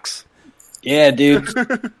Polacks. Yeah, dude.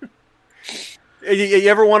 You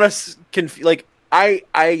ever want to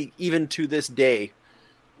I even to this day,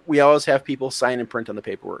 we always have people sign and print on the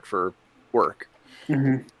paperwork for work.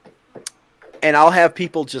 Mm-hmm. And I'll have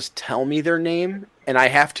people just tell me their name, and I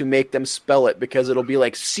have to make them spell it because it'll be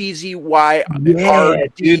like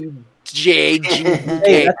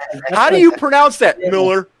CZYRDJGK. How do you pronounce that,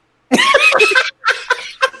 Miller?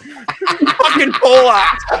 Fucking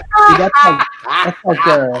Polak.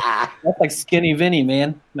 That's like Skinny Vinny,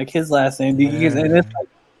 man. Like his last name. And it's like,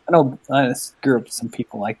 I just grew up with some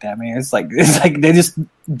people like that, man. It's like they just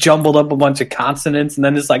jumbled up a bunch of consonants and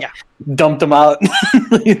then just like dumped them out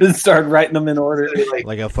and started writing them in order.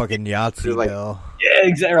 Like a fucking Yahtzee bill. Yeah,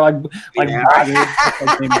 exactly.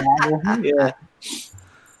 Yeah.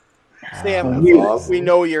 Sam, we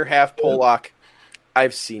know you're half Polak.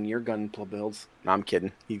 I've seen your gun builds. No, I'm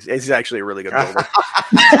kidding. He's actually a really good builder.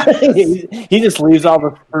 he just leaves all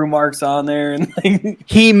the screw marks on there, and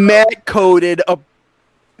he matte coated a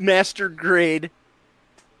master grade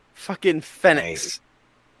fucking Fenix.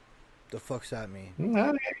 The fuck's that mean?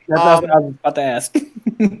 That's what I was about to ask.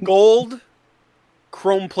 Gold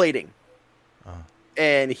chrome plating,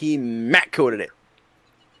 and he matte coated it.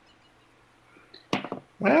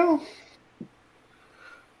 Well.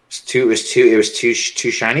 It was too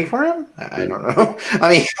shiny for him. I don't know. I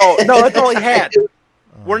mean, no, that's all he had.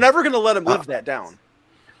 We're never gonna let him live that down.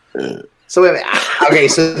 So okay,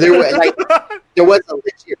 so there was a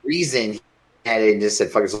legit reason he had it and just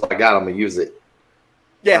said, "Fuck it's all I got. I'm gonna use it."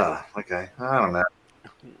 Yeah. Okay. I don't know.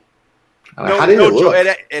 How did it look?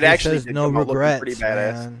 It actually says no regrets. Pretty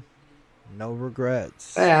badass. Man. No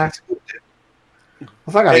regrets. Yeah.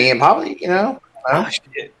 Well, I mean, probably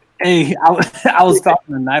shit. Hey, I was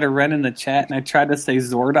talking to Nida Ren in the chat, and I tried to say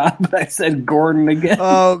Zordon, but I said Gordon again.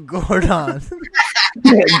 Oh, Gordon.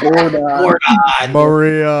 Gordon.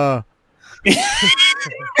 Maria.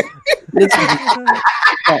 It's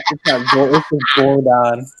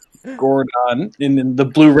Gordon. Gordon. And then the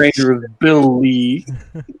Blue Ranger is Billy.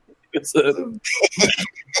 It's a...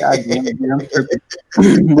 God damn it, man. I'm tripping.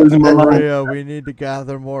 Maria, we need to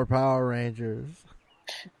gather more Power Rangers.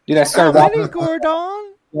 Dude, I started watching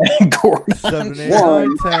Gordon. Gordon. 7, 8,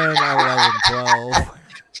 9, 10, 11, 12.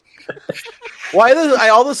 Why does I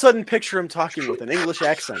all of a sudden picture him talking with an English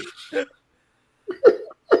accent?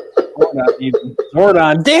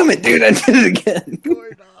 Gordon. Damn it, dude. I did it again.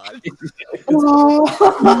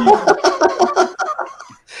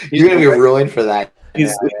 You're going to be ruined for that.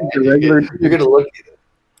 You're going to look at it.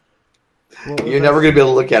 You're never going to be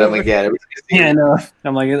able to look at him again. Yeah, no.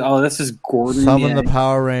 I'm like, this is Gordon. Summon the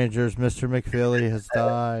Power Rangers. Mr. McFeely has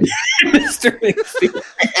died. Mr. McFeely.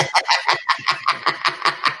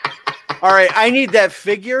 All right, I need that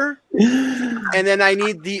figure, and then I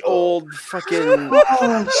need the old fucking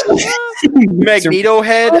Magneto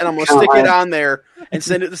head, and I'm going to stick it on there and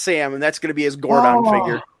send it to Sam, and that's going to be his Gordon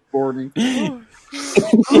figure. Gordon. Oh,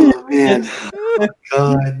 man. Oh,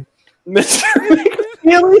 God. Mr.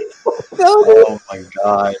 McFeely. Oh, my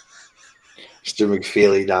God. Mr.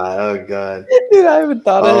 McFeely died. Oh, God. Dude, I haven't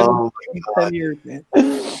thought of it in 10 years, man.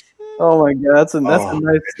 Oh, my God. That's a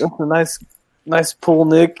nice pull,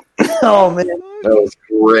 Nick. Oh, man. That was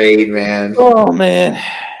great, man. Oh, man.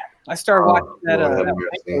 I started watching that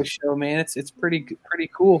Waco show, man. It's pretty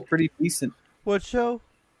cool, pretty decent. What show?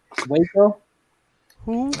 Waco.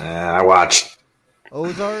 Who? I watched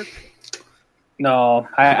Ozark. No,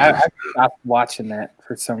 I stopped watching that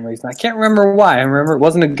for some reason. I can't remember why. I remember it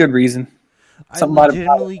wasn't a good reason. Something I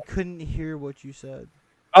legitimately couldn't hear what you said.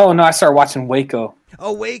 Oh, no, I started watching Waco.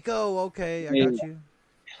 Oh, Waco. Okay, I got you.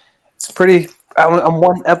 It's pretty... I'm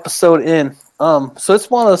one episode in. So it's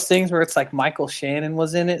one of those things where it's like Michael Shannon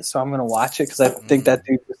was in it, so I'm gonna watch it because I think that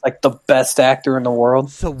dude is like the best actor in the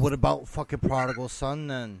world. So what about fucking Prodigal Son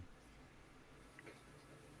then?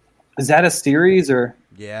 Is that a series or?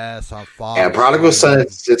 Yes, on Fox. Yeah, Prodigal Son.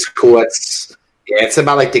 It's cool. It's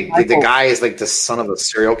about like the guy is like the son of a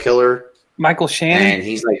serial killer. Michael Shannon, and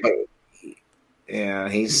he's like, yeah,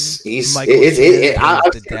 he's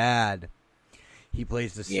the dad. He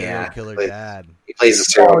plays the serial killer dad. He plays the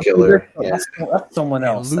serial killer. That's someone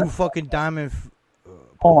else. Lou fucking Diamond.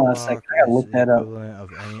 Hold on a second. I gotta look that up. Of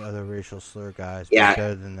any other racial slur, guys. Yeah.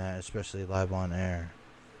 Better than that, especially live on air.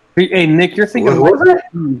 Hey, Nick, you're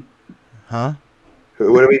thinking Huh?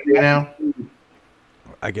 What do we do now?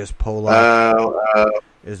 I guess Polak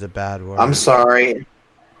is a bad word. I'm sorry.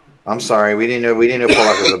 We didn't know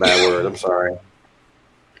Polak was a bad word. I'm sorry.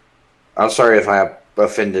 I'm sorry if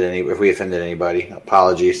we offended anybody.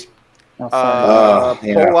 Apologies.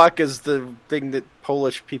 Polak is the thing that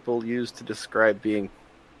Polish people use to describe being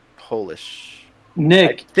Polish.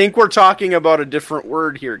 Nick, I think we're talking about a different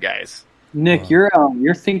word here, guys. Nick, you're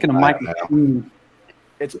thinking of Michael Shannon.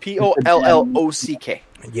 It's Pollock.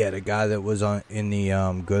 Yeah, the guy that was in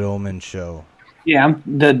the Good Omens show. Yeah,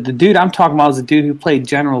 the dude I'm talking about is the dude who played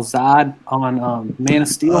General Zod on Man of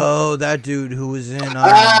Steel. Oh, that dude who was in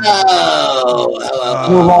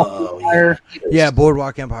Boardwalk Empire. Yeah,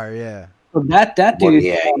 Boardwalk Empire. Yeah. So that dude.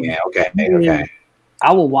 Okay.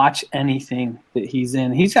 I will watch anything that he's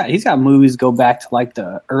in. He's got movies go back to like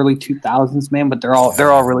the early 2000s, man. But they're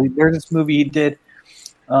all really. There's this movie he did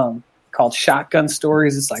called Shotgun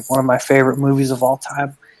Stories. It's like one of my favorite movies of all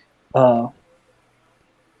time.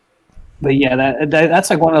 But yeah,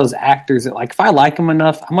 that's like one of those actors that, like, if I like him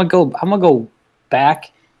enough, I'm gonna go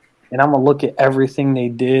back and I'm gonna look at everything they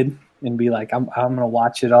did and be like, I'm gonna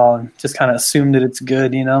watch it all and just kind of assume that it's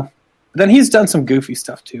good, you know. But then he's done some goofy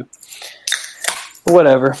stuff too.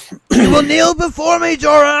 Whatever. You will kneel before me,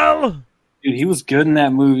 Jor-El. Dude, he was good in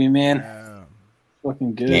that movie, man. Yeah.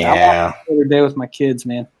 Fucking good. Yeah. I watched it the other day with my kids,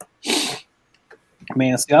 man.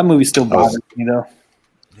 Man, see, that movie still bothers me though.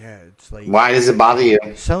 Yeah, it's like. Why does it bother you?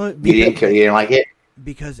 You didn't like it?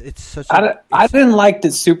 Because it's such. I didn't like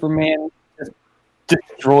that Superman just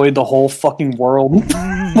destroyed the whole fucking world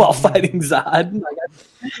while fighting Zod. Like,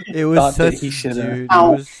 it was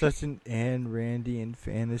such an Ayn Randian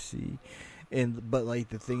fantasy, but like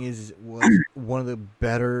the thing is, it was one of the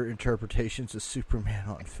better interpretations of Superman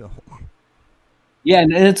on film. Yeah,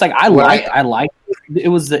 and it's like I liked it. It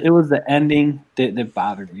was the ending that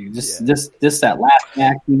bothered me. Just that last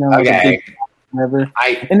act, you know. Okay. Whatever.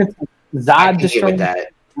 And it's like Zod destroying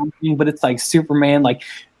that, but it's like Superman like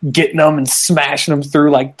getting them and smashing them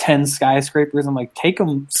through like 10 skyscrapers. I'm like, take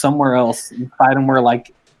them somewhere else and fight them where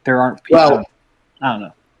like there aren't people. Well, I don't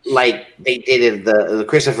know. Like they did it the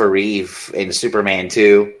Christopher Reeve in Superman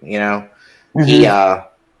 2, you know. Mm-hmm.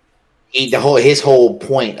 His whole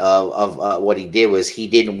point of what he did was he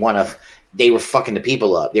didn't want to. They were fucking the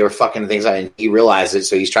people up. They were fucking things up, and he realized it.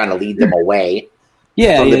 So he's trying to lead them away.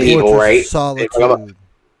 From the people, right? Solitude.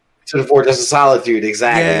 To the fortress of solitude,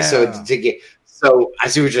 exactly. Yeah. So I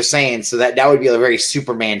see what you're saying. So that would be a very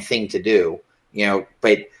Superman thing to do, you know.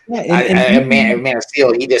 But Man of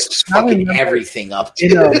Steel, he just fucking everything up.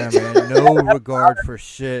 Man, no regard for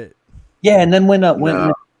shit. Yeah, and then when it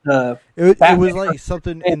was like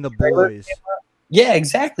something in The Boys. Yeah,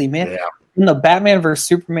 exactly, man. Yeah. When the Batman vs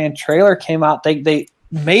Superman trailer came out, they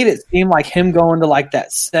made it seem like him going to like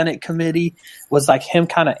that Senate committee was like him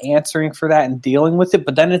kind of answering for that and dealing with it.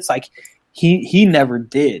 But then it's like he never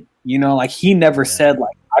did, you know, like he never said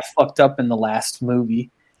like I fucked up in the last movie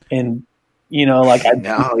and you know like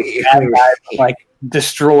like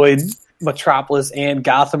destroyed Metropolis and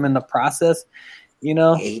Gotham in the process, you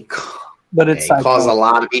know. But it's he caused a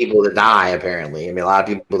lot of people to die. Apparently, I mean, a lot of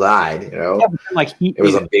people died. You know, like it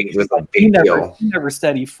was a big deal. He never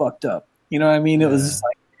said he fucked up. You know what I mean? It was just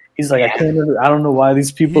like he's like I don't know why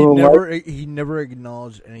these people. He never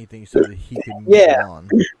acknowledged anything so that he could move on.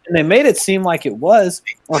 And they made it seem like it was,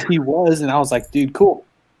 or he was, and I was like, dude, cool.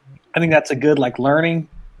 I think that's a good like learning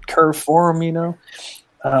curve for him, you know.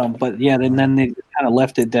 But yeah, then they kind of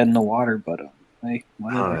left it dead in the water. But hey,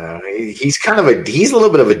 whatever. I don't know. He's a little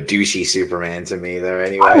bit of a douchey Superman to me, though.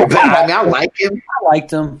 Anyway, but I mean, I like him. I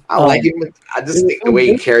liked him. I like him. I just think the way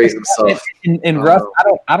he carries himself. And Russ,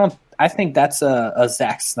 I think that's a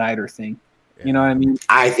Zack Snyder thing. You know what I mean?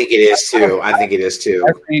 I think it is too. I don't think it's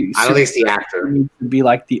the actor. It needs to be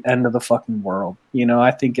like the end of the fucking world. You know, I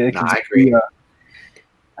think it can I agree. I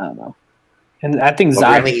don't know. And I think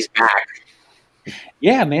apparently he's back.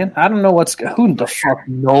 Yeah, man. I don't know who the fuck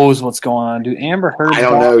knows what's going on, dude. Amber Heard. I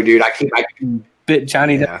don't know, dude. bit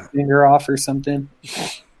Johnny Depp's finger off or something.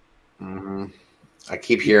 Mm-hmm. I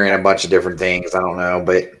keep hearing a bunch of different things. I don't know,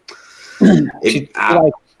 but she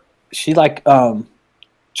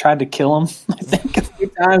tried to kill him, I think, a few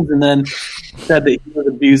times, and then said that he was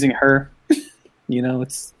abusing her.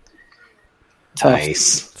 It's tough.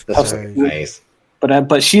 Nice. That's nice.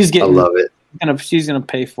 But she's getting. I love it. She's gonna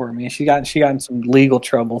pay for it, man. She got in some legal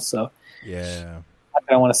trouble, so yeah. I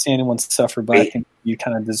don't want to see anyone suffer, but I think you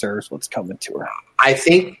kind of deserves what's coming to her. I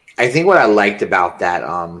think what I liked about that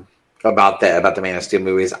about the Man of Steel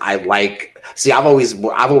movies, I've always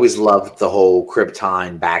loved the whole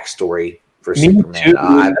Krypton backstory for Superman.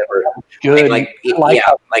 Good.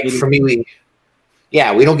 For me,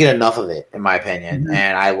 we don't get enough of it, in my opinion,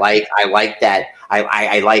 and I like that.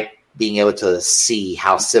 I like being able to see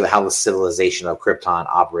how the civilization of Krypton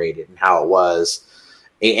operated and how it was.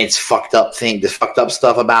 It's fucked up the fucked up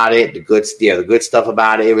stuff about it, the good stuff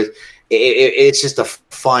about it. It's just a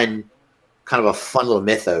fun little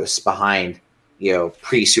mythos behind,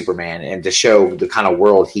 pre-Superman, and to show the kind of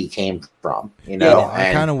world he came from, I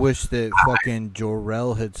kind of wish that fucking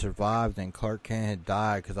Jor-El had survived and Clark Kent had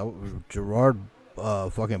died, because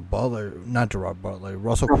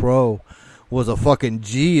Russell Crowe was a fucking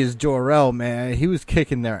G as Jor-El, man. He was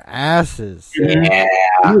kicking their asses. Yeah,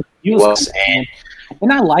 he was. And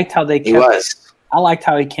I liked how I liked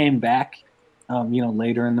how he came back,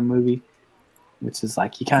 later in the movie, which is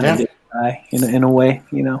like he kind of did die in a way,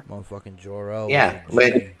 Motherfucking Jor-El. Yeah,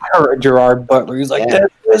 Gerard Butler. He's like, that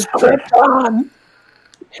is Krypton.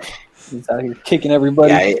 He's out here kicking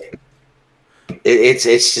everybody. Yeah,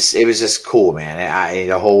 it was just cool, man.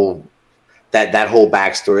 The whole that whole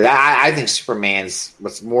backstory. I think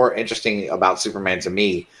what's more interesting about Superman to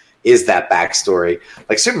me is that backstory.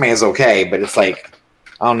 Like, Superman's okay, but it's like,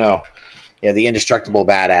 I don't know. Yeah, the indestructible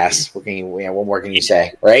badass. What more can you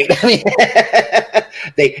say, right? I mean,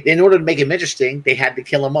 in order to make him interesting, they had to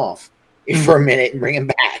kill him off for a minute and bring him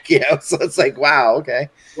back. So it's like, wow, okay.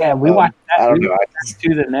 Yeah, we watched that. I don't know.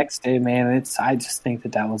 To the next day, man. I just think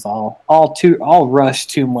that was all rushed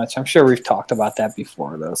too much. I'm sure we've talked about that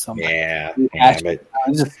before, though. Yeah, but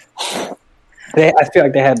I feel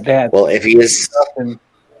like they had. Well, if he is.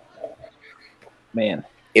 Man,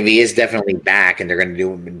 if he is definitely back and they're going to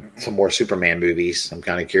do some more Superman movies, I'm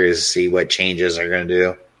kind of curious to see what changes they're going to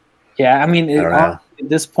do. Yeah, I mean, at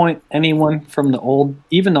this point, anyone from the old,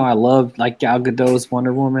 even though I loved like Gal Gadot's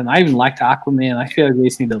Wonder Woman, I even liked Aquaman. I feel like they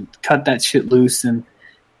just need to cut that shit loose and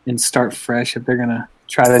start fresh if they're going to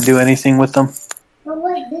try to do anything with them.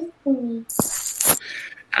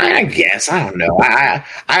 I guess, I don't know.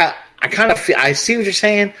 I kind of feel, I see what you're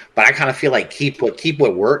saying, but I kind of feel like keep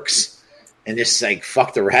what works. And just like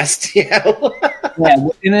fuck the rest, Yeah,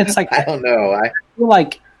 and it's like, I don't know. I feel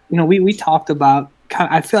like we talked about.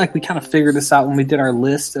 I feel like we kind of figured this out when we did our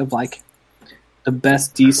list of like the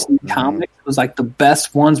best DC comics. It was like the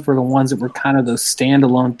best ones were the ones that were kind of those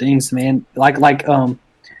standalone things, man. Like the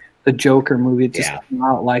Joker movie just came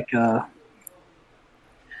out. Like I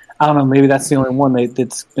don't know, maybe that's the only one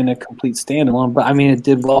that's been a complete standalone. But I mean, it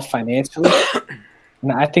did well financially,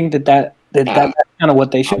 and I think that's kind of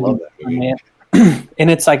what they should do, man. And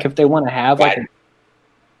it's like if they want to have like,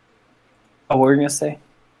 what were you gonna say?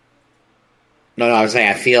 No, I was saying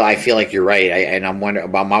I feel like you're right, and I'm wondering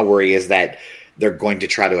about my worry is that they're going to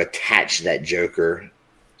try to attach that Joker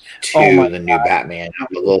to the new Batman. I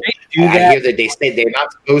hear that they say they're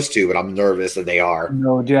not supposed to, but I'm nervous that they are.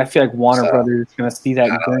 No, dude, I feel like Warner Brothers is going to see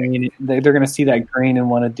that green. They're going to see that green and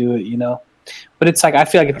want to do it, But it's like I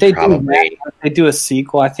feel like if they do a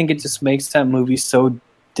sequel, I think it just makes that movie so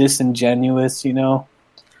disingenuous, And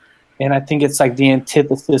I think it's like the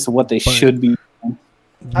antithesis of what they should be.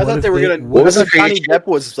 I thought they were going to. What was Johnny Depp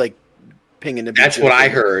was like pinging the. That's what I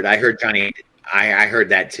heard. I heard Johnny. I heard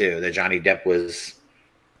that too. That Johnny Depp was.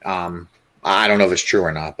 I don't know if it's true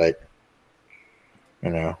or not, but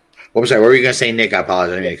What was that? What were you going to say, Nick? I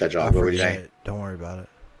apologize. I didn't mean to cut you off. What were you saying? Don't worry about it.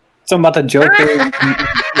 Something about the Joker.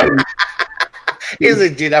 He's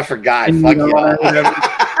like, dude, I forgot. Fuck you.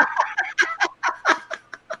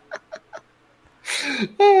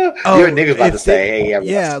 You and Nick was about to say, "Hey,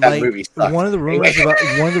 that movie sucked." One of the rumors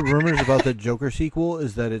about the Joker sequel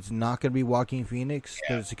is that it's not going to be Joaquin Phoenix.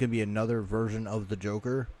 That it's going to be another version of the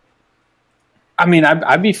Joker. I mean,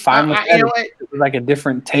 I'd be fine with that. Like a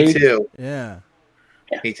different take. Me too. Yeah.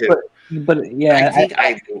 Me too. But yeah,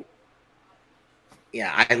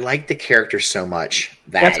 I like the character so much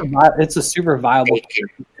that it's a super viable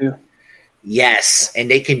character too. Yes, and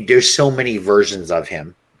there's so many versions of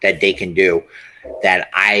him that they can do that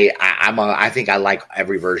I think I like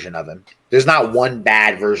every version of him. There's not one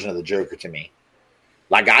bad version of the Joker to me.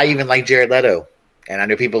 Like I even like Jared Leto And I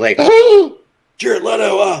know people like, oh, Jared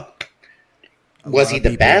Leto. Was he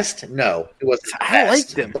the best? No, he wasn't. I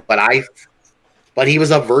liked him, but he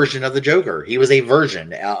was a version of the Joker. He was a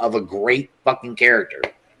version of a great fucking character.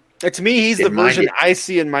 To me, he's the version I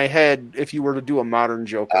see in my head if you were to do a modern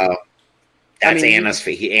Joker. That's Anna's.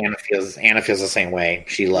 Anna feels the same way.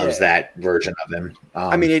 She loves that version of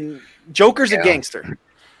him. Joker's a gangster.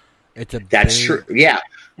 That's true. Yeah,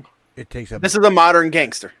 this is a modern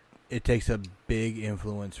gangster. It takes a big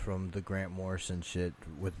influence from the Grant Morrison shit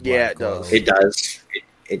with it does. It does.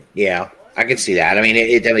 I can see that. I mean,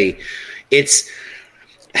 it definitely. It's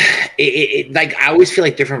like I always feel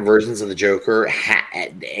like different versions of the Joker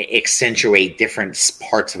accentuate different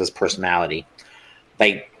parts of his personality.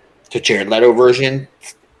 Like the Jared Leto version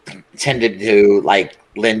tended to like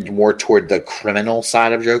lend more toward the criminal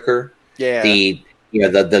side of Joker. Yeah,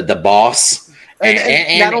 the boss,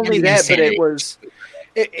 and not only that, but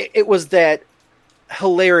it was that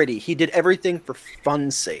hilarity. He did everything for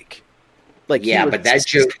fun's sake. Like but that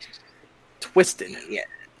joke twisted.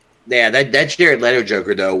 Yeah, that Jared Leto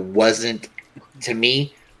Joker though was a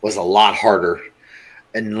lot harder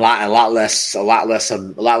and a lot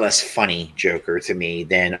less funny Joker to me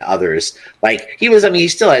than others. Like he was, he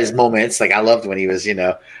still had his moments. Like I loved when he was,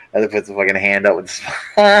 I put the fucking hand up with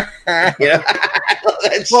that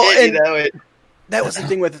shit. That was the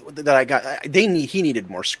thing that I got. He needed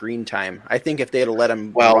more screen time. I think if they had let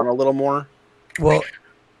him run a little more. Well,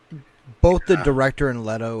 both the director and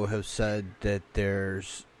Leto have said that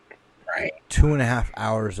there's 2.5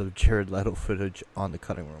 hours of Jared Leto footage on the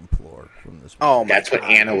cutting room floor from this movie. Oh, that's what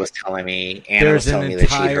Anna was telling me. Anna was telling me that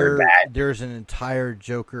she heard that. There's an entire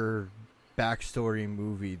Joker backstory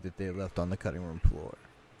movie that they left on the cutting room floor.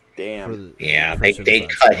 Damn. They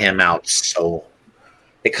cut him out so.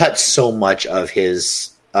 They cut so much of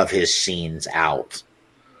his scenes out.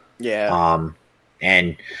 Yeah.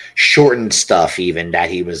 And shortened stuff even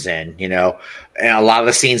that he was in, and a lot of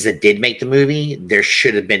the scenes that did make the movie, they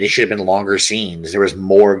should have been longer scenes. There was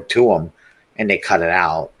more to them and they cut it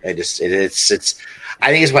out. I think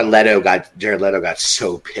it's what Jared Leto got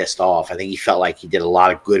so pissed off. I think he felt like he did a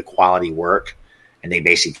lot of good quality work and they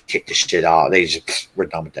basically kicked the shit out. They just, we're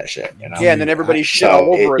done with that shit, Yeah, and then everybody shit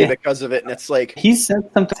all over it because of it. And it's like, he said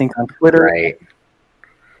something on Twitter. Right.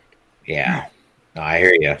 Yeah. No, I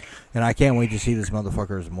hear you. And I can't wait to see this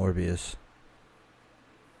motherfucker as Morbius.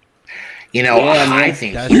 I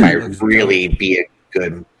think he might really be a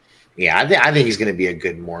good. Yeah, I think he's going to be a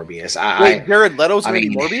good Morbius. Jared Leto's going to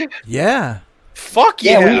be Morbius? Yeah. Fuck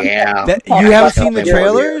yeah! You haven't seen the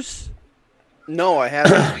trailers? No, I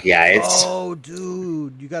haven't. Yeah, it's. Oh,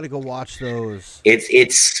 dude, you got to go watch those.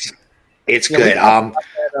 It's good.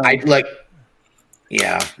 I like.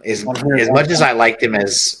 Yeah, as much as I liked him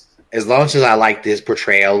as long as I liked his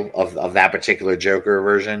portrayal of that particular Joker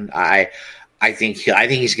version, I think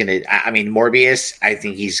he's gonna. Morbius. I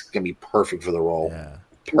think he's gonna be perfect for the role. Yeah.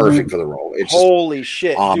 Perfect for the role. It's holy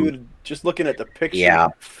shit, dude! Just looking at the picture. Yeah.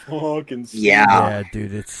 Fucking. Yeah,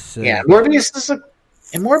 dude. It's sick. Yeah.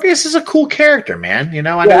 Morbius is a cool character, man. I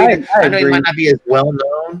know he might not be as well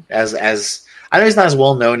known as I know he's not as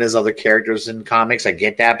well known as other characters in comics. I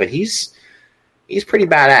get that, but he's pretty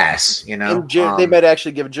badass, And they might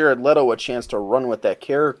actually give Jared Leto a chance to run with that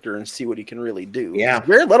character and see what he can really do. Yeah,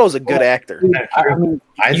 Jared Leto's a good actor.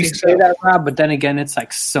 I you think say so. that, Rob, but then again, it's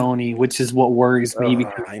like Sony, which is what worries me.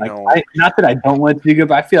 Because I know. Not that I don't want it to be good,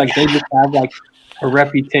 but I feel like they just have like a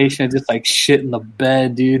reputation of just like shit in the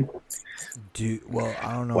bed, dude. Dude, well,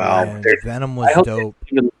 I don't know. Well, man. Venom was dope.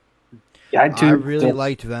 I really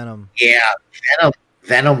liked Venom. Yeah,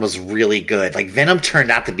 Venom was really good. Like Venom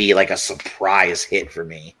turned out to be like a surprise hit for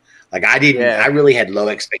me. Like I really had low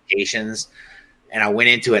expectations and I went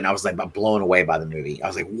into it and I was like blown away by the movie. I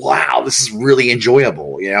was like, wow, this is really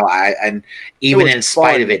enjoyable. And even in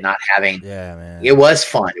spite of it not having, it was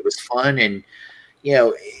fun. It was fun. And,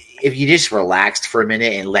 if you just relaxed for a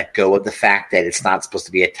minute and let go of the fact that it's not supposed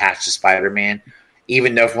to be attached to Spider-Man,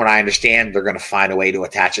 even though from what I understand, they're going to find a way to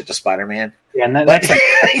attach it to Spider-Man. Yeah, and that's well,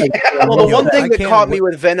 the one thing that caught me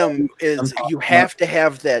with Venom is you have to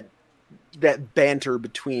have that banter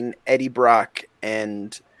between Eddie Brock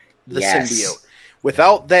and the symbiote.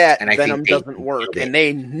 Without that, Venom doesn't work, and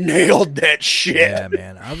they nailed that shit. Yeah,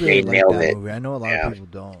 man, I really like that movie. I know a lot of people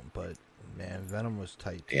don't, but man, Venom was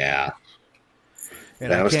tight. Yeah.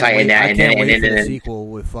 And I can't wait for the sequel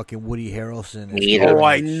with fucking Woody Harrelson. Oh,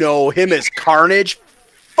 I know him as Carnage.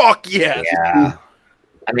 Fuck yes. Yeah.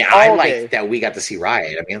 I like that we got to see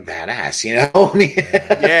Riot. Badass,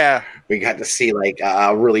 Yeah. We got to see like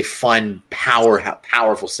a really fun,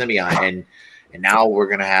 powerful symbiote, and now we're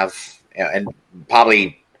gonna have, and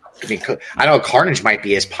probably I know Carnage might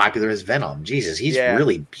be as popular as Venom. Jesus, he's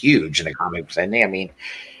really huge in the comics. I mean,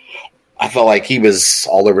 I felt like he was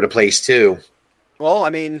all over the place too. Well,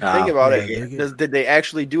 I mean, think about it. Did they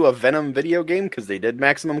actually do a Venom video game? Because they did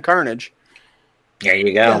Maximum Carnage. There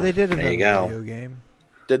you go. Yeah, they did a video game.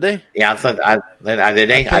 Did they? Yeah, I thought did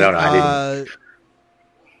they? I don't know. I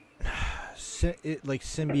didn't. Like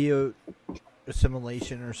symbiote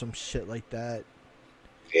assimilation or some shit like that.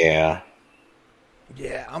 Yeah.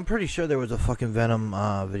 Yeah, I'm pretty sure there was a fucking Venom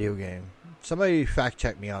video game. Somebody fact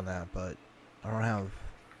check me on that, but I don't have,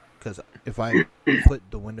 because if I put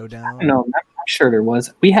the window down, no, I'm sure there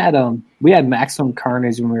was. We had Maximum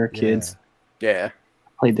Carnage when we were kids. Yeah,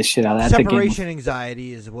 played the shit out of that. Separation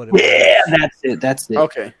anxiety is what it was. Yeah, that's it.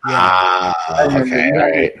 Okay. Yeah. Okay. All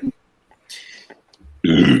right.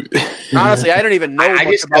 Honestly, I don't even know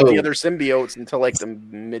much about the other symbiotes until like the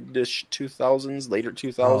mid-ish 2000s, later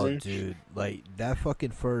 2000s. Oh, dude, like that fucking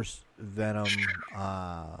first Venom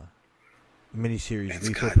miniseries,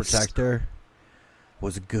 Lethal Protector,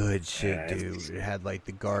 was good shit, dude. It had like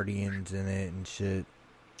the Guardians in it and shit.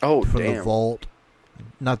 Oh, from damn. the Vault,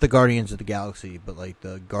 not the Guardians of the Galaxy, but like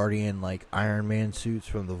the Guardian, like Iron Man suits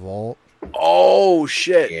from the Vault. Oh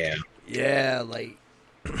shit! Yeah, like.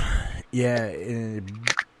 Yeah, and it,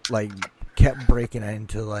 like, kept breaking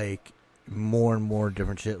into, like, more and more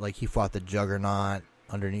different shit. Like, he fought the Juggernaut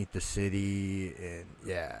underneath the city, and,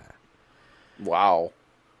 yeah. Wow.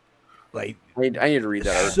 Like, I need to read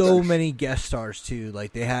that. So many guest stars, too.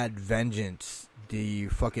 Like, they had Vengeance, the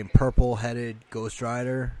fucking purple-headed Ghost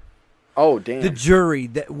Rider. Oh, damn. The Jury,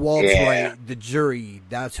 that Walt's right, the Jury,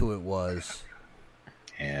 that's who it was.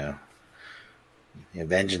 Yeah. Yeah,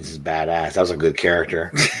 Vengeance is badass. That was a good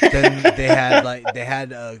character. Then they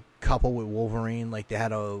had a couple with Wolverine. Like they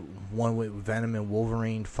had one with Venom and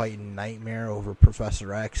Wolverine fighting Nightmare over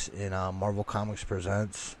Professor X in Marvel Comics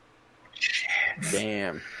Presents.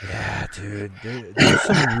 Damn. Yeah, dude. There's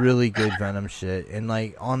some really good Venom shit. And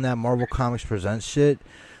like on that Marvel Comics Presents shit,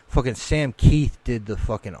 fucking Sam Keith did the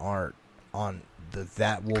fucking art on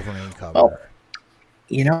that Wolverine cover. Oh.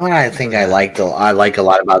 You know what I think I like a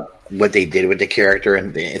lot about what they did with the character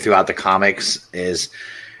and throughout the comics is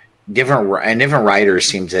different writers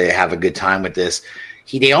seem to have a good time with this.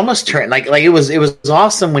 They almost turned like it was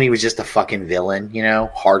awesome when he was just a fucking villain, you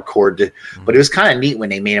know, hardcore. But it was kind of neat when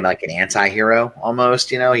they made him like an anti-hero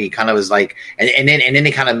almost, you know. He kind of was like, and then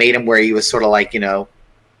they kind of made him where he was sort of like, you know,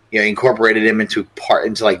 incorporated him into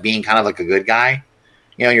like being kind of like a good guy,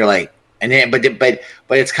 you know. You're like. And then, but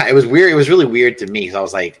it was weird. It was really weird to me. So I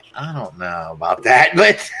was like, I don't know about that,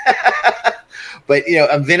 but you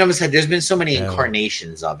know, Venom said there's been so many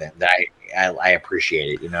incarnations of him that I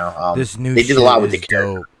appreciate it. You know, this new they did a lot with the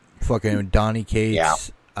character. Dope. Fucking Donny Cates. Yeah.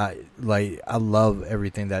 I love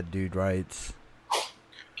everything that dude writes.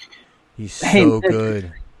 He's so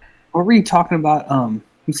good. What were you talking about?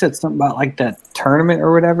 You said something about like that tournament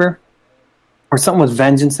or whatever. Or something with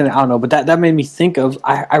Vengeance in it. I don't know, but that made me think of.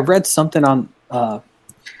 I read something on. I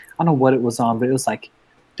don't know what it was on, but it was like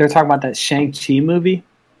they're talking about that Shang-Chi movie.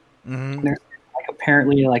 Mm-hmm. And there's like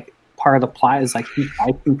apparently like part of the plot is like he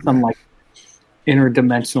fights in some like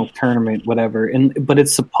interdimensional tournament, whatever. But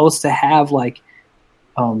it's supposed to have like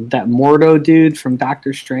that Mordo dude from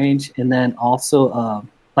Doctor Strange, and then also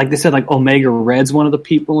like they said, like Omega Red's one of the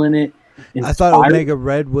people in it. I thought Omega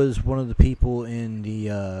Red was one of the people in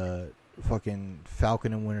the. Fucking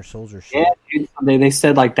Falcon and Winter Soldier shit. Yeah, dude, they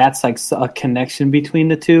said like that's like a connection between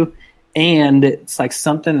the two, and it's like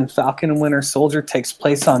something in Falcon and Winter Soldier takes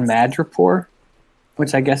place on Madripoor,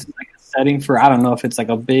 which I guess is like a setting for, I don't know if it's like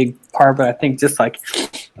a big part, but I think just like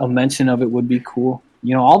a mention of it would be cool.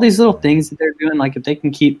 You know, all these little things that they're doing, like if they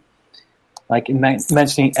can keep like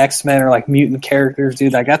mentioning X-Men or like mutant characters,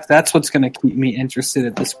 dude, like that's what's going to keep me interested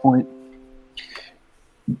at this point.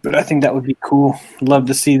 But I think that would be cool. Love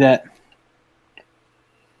to see that.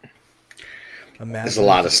 There's a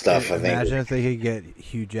lot of stuff, I think. Imagine if they could get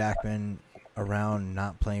Hugh Jackman around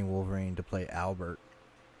not playing Wolverine to play Albert.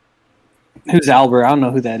 Who's Albert? I don't know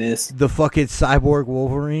who that is. The fucking cyborg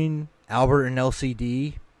Wolverine, Albert and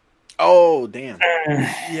LCD. Oh, damn.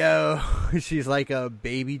 Yo, she's like a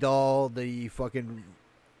baby doll that he fucking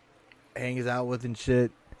hangs out with and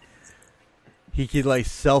shit. He could like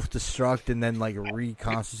self-destruct and then like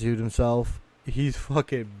reconstitute himself. He's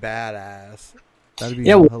fucking badass. That'd be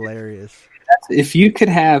hilarious. If you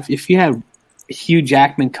had Hugh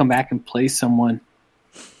Jackman come back and play someone,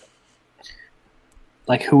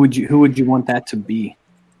 like who would you want that to be?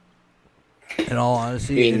 In all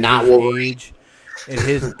honesty, at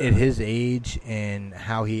his age and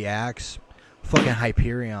how he acts, fucking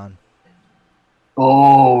Hyperion.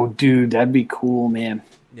 Oh, dude, that'd be cool, man.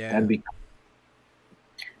 Yeah, that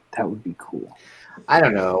would be cool. I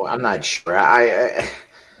don't know. I'm not sure. I'd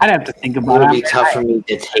have to think about it. It would be tough for me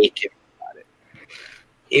to take it.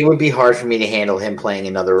 It would be hard for me to handle him playing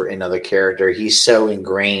another character. He's so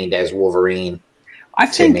ingrained as Wolverine.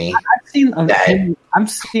 I've seen him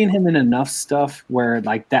in enough stuff where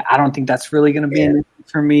like that. I don't think that's really going to be an issue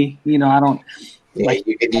for me. You know, I don't. Yeah, like,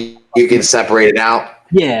 you can separate it out.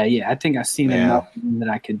 Yeah. I think I've seen enough that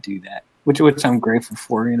I could do that, which I'm grateful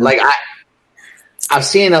for. You know, like I've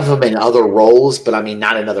seen enough of him in other roles, but I mean,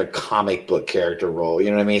 not another comic book character role. You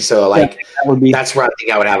know what I mean? So like, that's where I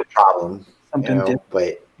think I would have a problem. Something different.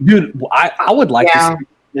 But dude, I would like to see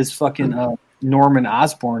this fucking Norman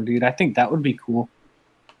Osborn, dude. I think that would be cool.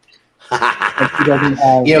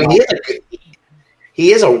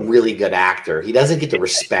 He is a really good actor. He doesn't get the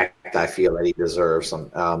respect I feel that he deserves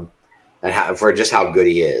for just how good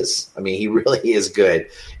he is. I mean, he really is good.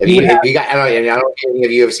 I don't know if any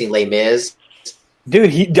of you have seen Les Mis.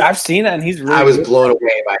 Dude, I've seen that, and he's really. I was blown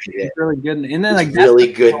away by it. He's really good, and then like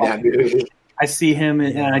really good in that movie. I see him,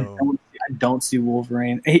 and I don't see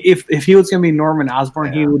Wolverine. If he was going to be Norman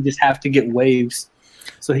Osborn, he would just have to get waves.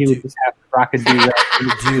 So he would just have to rock a do-rag.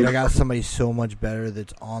 Dude, I got somebody so much better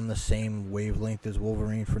that's on the same wavelength as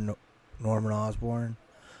Wolverine for Norman Osborn.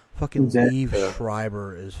 Fucking Liev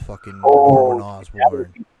Schreiber is fucking Norman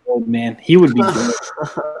Osborn. Good, man. He would be good.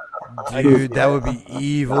 Dude, that would be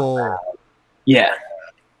evil. Yeah.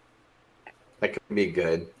 That could be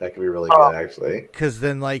good. That could be really good, actually. Because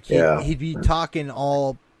then, like, he'd be talking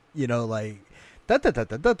all, you know, like,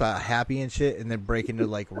 happy and shit, and then break into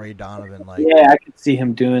like Ray Donovan. Like, yeah, I could see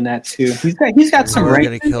him doing that too. He's got some. We're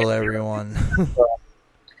gonna kill everyone.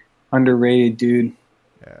 Underrated dude.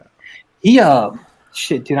 Yeah.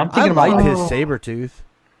 Shit, dude. I'm thinking about his Sabretooth.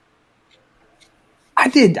 I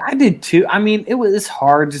did too. I mean, it's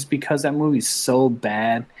hard just because that movie's so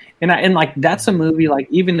bad, and like that's a movie like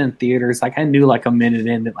even in theaters, like I knew like a minute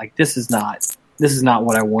in that like this is not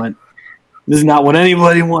what I want. This is not what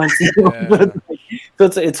anybody wants. You know?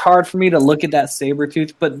 So it's hard for me to look at that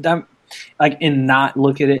Sabretooth, but and not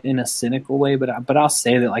look at it in a cynical way. But I'll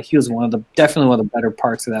say that like he was definitely one of the better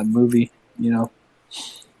parts of that movie. You know.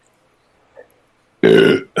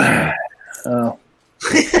 What's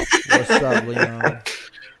up, Leon?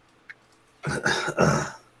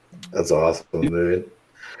 That's awesome, dude.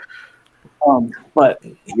 But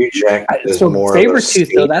Hugh Jackman is so more Sabretooth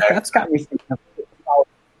though that's got me thinking of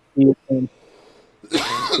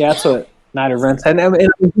yeah, that's what Night of Rent. And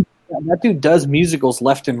that dude does musicals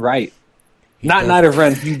left and right. Not Night of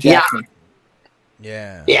Rent, Hugh Jackman.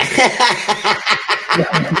 Yeah. Yeah.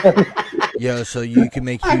 Yo, so you can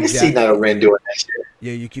make Hugh Jackman. See Night of Rent doing that shit.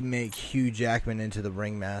 Yeah, you can make Hugh Jackman into the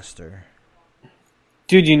Ringmaster.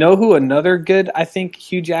 Dude, you know who another good I think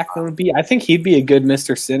Hugh Jackman would be? I think he'd be a good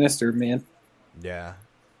Mr. Sinister, man. Yeah.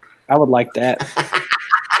 I would like that.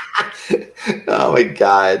 Oh my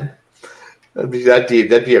god. That'd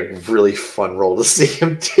be a really fun role to see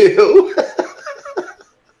him do.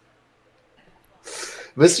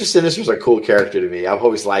 Mr. Sinister's a cool character to me. I've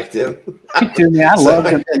always liked him. Dude, man, I love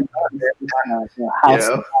him. House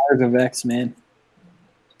of X-Men.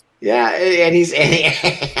 Yeah, and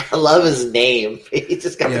I love his name. He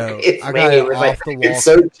just got it's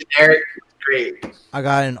so generic. It's great. I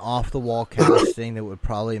got an off-the-wall casting that would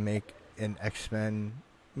probably make an X-Men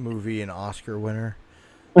movie an Oscar winner.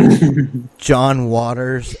 John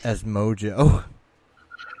Waters as Mojo.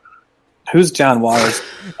 Who's John Waters?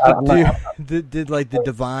 Did like the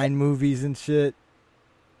Divine movies and shit.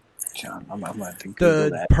 John, I'm gonna think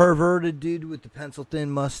the perverted dude with the pencil thin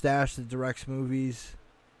mustache that directs movies.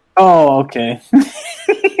 Oh, okay.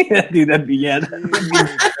 Dude, that'd be that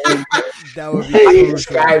would be. You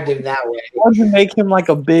described him that way. Why would you make him like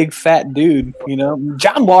a big fat dude? You know,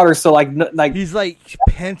 John Waters. So like he's like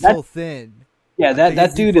pencil thin. Yeah,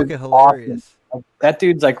 that dude is hilarious. Awesome. That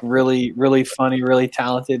dude's like really, really funny, really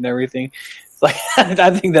talented, and everything. It's like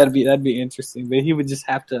I think that'd be interesting. But he would just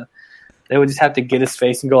have to. They would just have to get his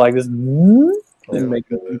face and go like this, and make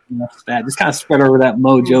it fat. Just kind of spread over that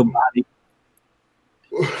Mojo body.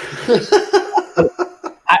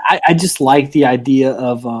 I just like the idea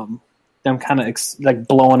of them kind of like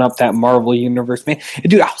blowing up that Marvel universe, man.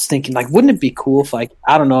 Dude, I was thinking like, wouldn't it be cool if like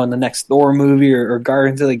I don't know in the next Thor movie or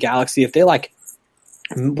Guardians of the Galaxy if they like,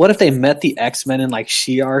 what if they met the X-Men in like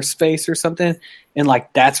Shi'ar space or something, and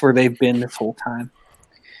like that's where they've been this whole time.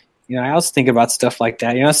 You know, I was thinking about stuff like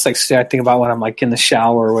that. You know, it's like I think about when I'm like in the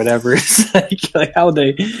shower or whatever. It's like how would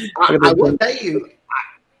they? I will tell you.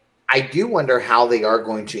 I do wonder how they are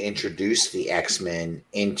going to introduce the X-Men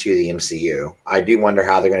into the MCU. I do wonder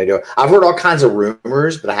how they're going to do it. I've heard all kinds of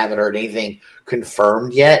rumors, but I haven't heard anything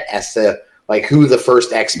confirmed yet as to like who the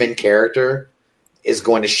first X-Men character is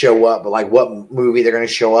going to show up, but like what movie they're going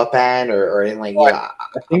to show up at, or anything like. Yeah,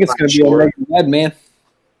 I think it's going to be a Red Man.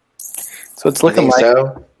 So it's looking like.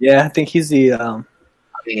 So? Yeah, I think he's the.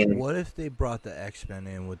 What if they brought the X-Men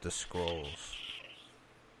in with the Skrulls?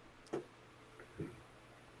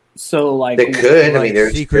 So like they could. I mean,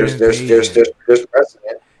 there's precedent,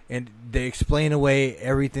 and they explain away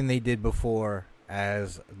everything they did before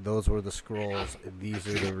as those were the Skrulls. These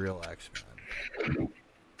are the real X-Men.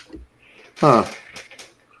 Huh?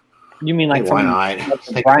 You mean like why not?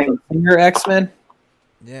 Like Bryan Singer X-Men?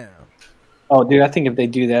 Yeah. Oh, dude, I think if they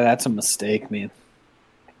do that, that's a mistake, man.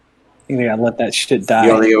 I think they gotta let that shit die. You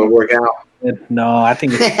don't think it would work out? No, I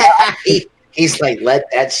think it's... He's like,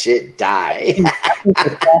 let that shit die.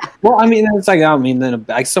 Well, I mean, it's like, I mean, then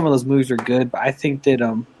like some of those movies are good, but I think that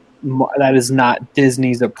that is not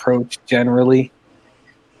Disney's approach generally,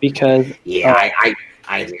 because I think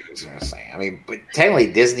I was going to say. I mean, but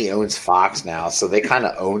technically Disney owns Fox now, so they kind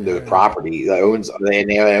of own the property. They own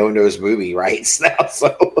those movie rights now,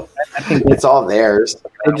 so I think it's all theirs.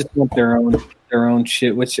 They just want their own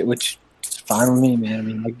shit, which is fine with me, man. I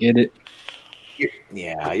mean, I get it.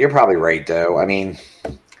 Yeah, you're probably right, though. I mean,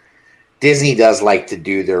 Disney does like to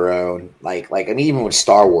do their own, like I mean, even with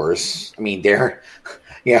Star Wars. I mean, they're,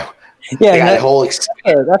 they got a whole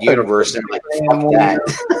universe. They're like, fuck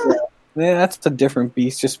that. Yeah, that's a different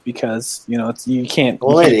beast. Just because you can't.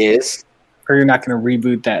 Well, it is. Or you're not going to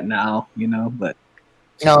reboot that now, But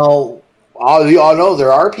no, I know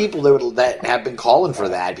there are people that have been calling for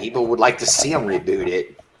that. People would like to see them reboot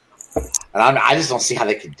it. And I just don't see how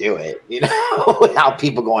they could do it, without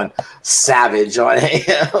people going savage on it.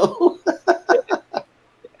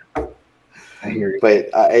 I hear you. But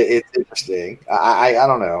it's interesting. I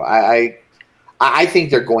don't know. I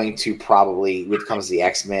think they're going to probably, when it comes to the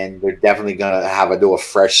X-Men, they're definitely going to do a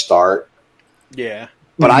fresh start. Yeah.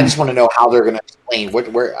 But I just want to know how they're going to explain how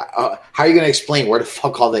are you going to explain where the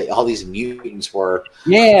fuck all these mutants were?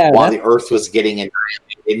 Yeah. While the Earth was getting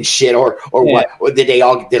annihilated and shit, or what? Or did a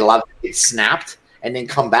lot of it snapped and then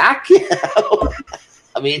come back?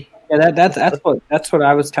 I mean, yeah, that's what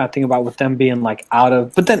I was kind of thinking about with them being like out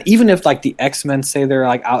of. But then even if like the X-Men say they're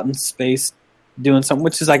like out in space doing something,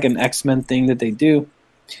 which is like an X-Men thing that they do,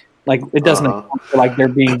 like it doesn't account for like there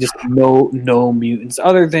being just no mutants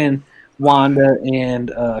other than Wanda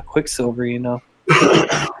and Quicksilver,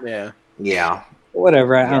 Yeah.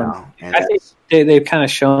 Whatever. I don't know. I think they've kind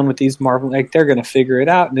of shown with these Marvel, like they're going to figure it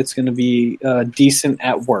out, and it's going to be decent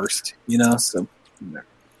at worst, So.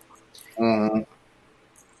 No,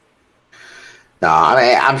 I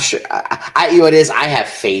mean, I'm sure. It is. I have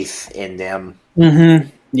faith in them. Mm-hmm.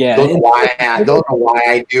 Yeah. Don't know why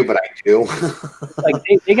I do, but I do. Like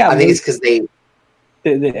they got. I think it's because they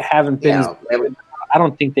haven't been. I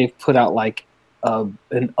don't think they've put out like an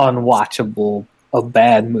unwatchable, a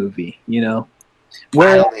bad movie. I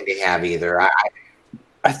don't think they have either.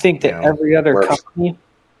 I think that every other company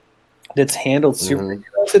that's handled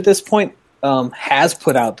superheroes at this point has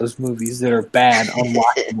put out those movies that are bad,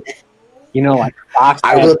 unwatchable. Like Fox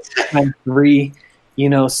had Spider-Man 3.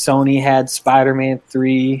 Sony had Spider-Man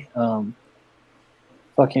 3.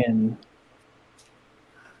 Fucking.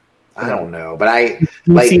 I don't know, but I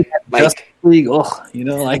like League.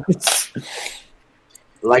 Like it's.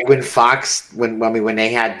 Like when Fox, when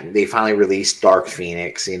they finally released Dark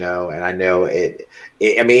Phoenix, and I know I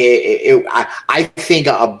think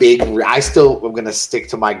I still am going to stick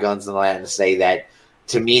to my guns in the land and say that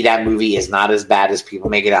to me that movie is not as bad as people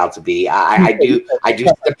make it out to be. I do see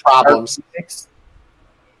the problems.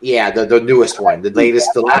 Yeah, the newest one, the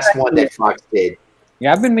last one that Fox did.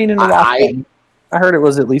 Yeah, I've been meaning to watch it. I heard it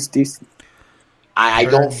was at least decent. I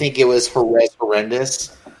don't think it was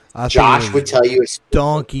horrendous. Josh would tell you it's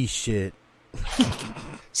donkey shit.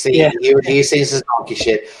 See, he says it's donkey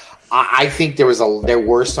shit. I think there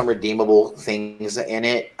were some redeemable things in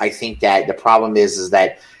it. I think that the problem is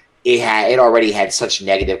that it already had such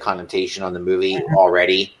negative connotation on the movie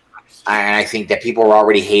already, and I think that people were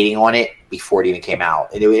already hating on it before it even came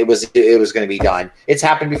out. And it was going to be done. It's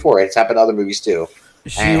happened before. It's happened to other movies too,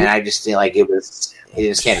 and I just feel like it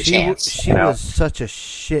didn't stand a chance. She was such a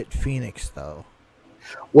shit Phoenix, though.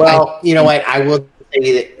 Well, you know what? I will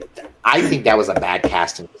say that I think that was a bad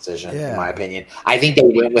casting decision, in my opinion. I think they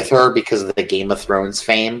went with her because of the Game of Thrones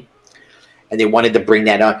fame, and they wanted to bring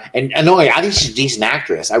that up. And I think she's a decent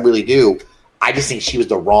actress. I really do. I just think she was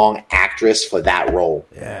the wrong actress for that role.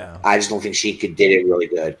 Yeah. I just don't think she did it really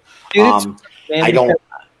good. Dude,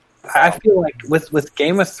 I feel like with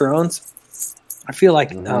Game of Thrones, I feel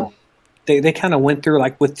like they kind of went through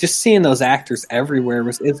like with just seeing those actors everywhere.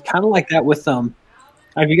 It's kind of like that with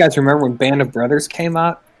if you guys remember when Band of Brothers came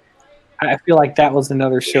out, I feel like that was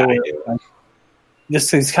another show. Where,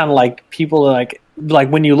 this is kind of like people like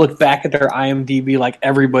when you look back at their IMDb, like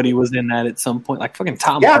everybody was in that at some point. Like fucking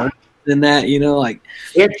Tom Hardy in that, like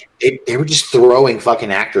they were just throwing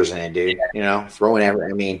fucking actors in it, dude. Throwing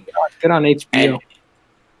every. I mean, good on HBO.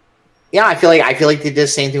 Yeah, I feel like they did the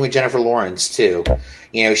same thing with Jennifer Lawrence too.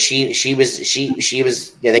 She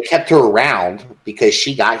was. They kept her around because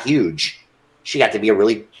she got huge. She got to be a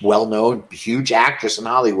really well-known, huge actress in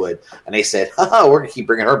Hollywood, and they said, "Oh, we're gonna keep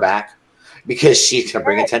bringing her back because she's gonna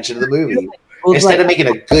bring attention to the movie instead of making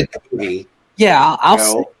a good movie." Yeah, I'll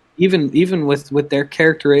say even with their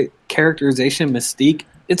characterization mystique,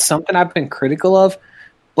 it's something I've been critical of,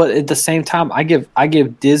 but at the same time, I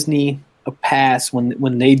give Disney a pass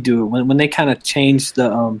when they do it, when they kind of change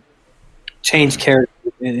the change character.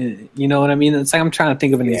 You know what I mean? It's like I'm trying to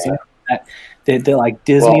think of an example that they're like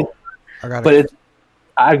Disney. But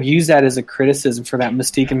I've used that as a criticism for that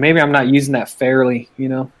mystique, and maybe I'm not using that fairly,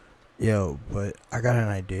 Yo, but I got an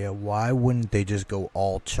idea. Why wouldn't they just go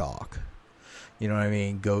all chalk? You know what I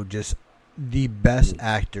mean? Go just the best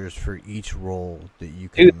actors for each role that you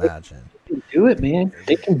can imagine. They can do it, man.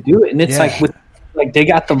 They can do it, and it's like they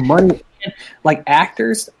got the money. Like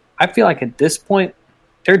actors, I feel like at this point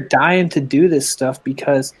they're dying to do this stuff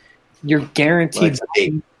because you're guaranteed.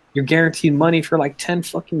 You're guaranteed money for like 10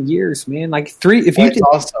 fucking years, man. Like 3. If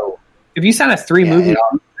you sign a 3 movie,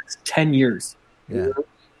 it's 10 years. Yeah.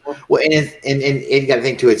 Well, and you got to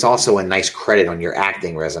think too. It's also a nice credit on your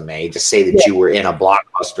acting resume to say that you were in a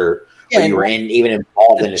blockbuster or you were even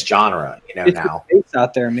involved in this genre. Now it's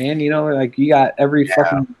out there, man. Like you got every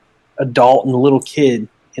fucking adult and little kid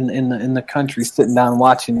in the country sitting down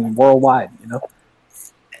watching worldwide.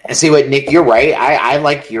 And see what, Nick, you're right. I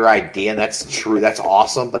like your idea, and that's true. That's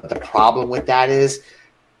awesome. But the problem with that is,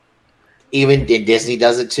 even Disney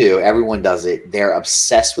does it too. Everyone does it. They're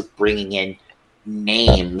obsessed with bringing in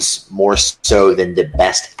names more so than the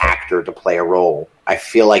best actor to play a role. I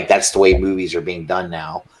feel like that's the way movies are being done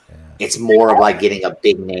now. Yeah. It's more of like getting a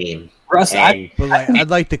big name. Russ, I'd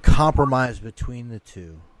like to compromise between the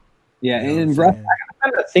two. Yeah, and Russ,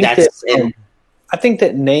 I think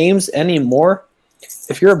that names anymore,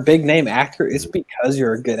 if you're a big name actor, it's because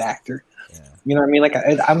you're a good actor. Yeah. You know what I mean? Like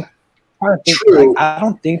I'm trying to think. Like, I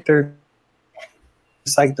don't think they're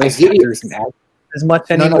just like those actors and actors as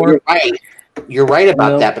much anymore. No, you're right. You're right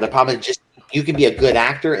about that. But the problem is just you can be a good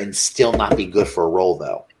actor and still not be good for a role,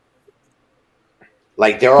 though.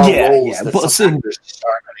 Like there are roles that some actors just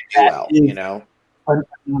aren't going to do well.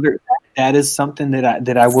 That is something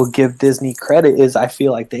that I will give Disney credit is I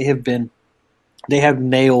feel like they have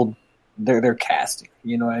nailed their casting.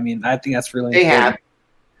 You know what I mean? I think that's really important.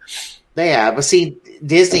 They have. But see,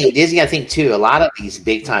 Disney, I think too, a lot of these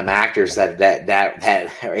big time actors that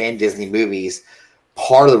are in Disney movies,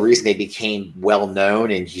 part of the reason they became well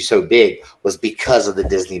known and so big was because of the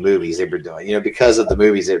Disney movies they were doing. Because of the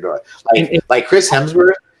movies they were doing. Like Chris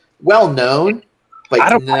Hemsworth, well known, but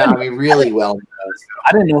really well known.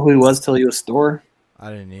 I didn't know who he was till he was Thor. I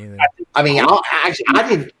didn't either. I mean, I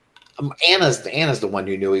didn't. Anna's the one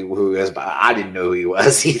who knew who he was, but I didn't know who he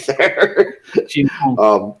was either. She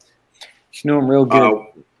knew him real good.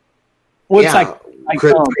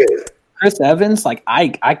 Chris Evans, like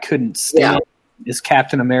I couldn't stand his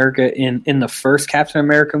Captain America in the first Captain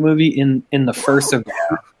America movie in the first of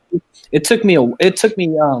it took me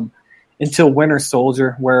until Winter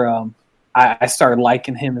Soldier where I started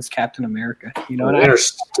liking him as Captain America.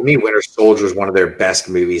 To me, Winter Soldier is one of their best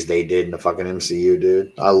movies they did in the fucking MCU,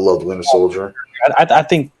 dude. I love Winter Soldier. I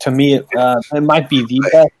think to me it might be the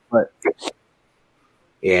best, but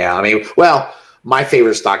yeah, I mean, my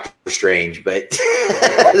favorite is Doctor Strange, but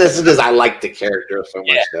this is because I like the character so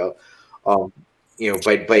much, though.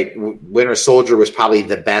 But Winter Soldier was probably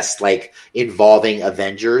the best, like involving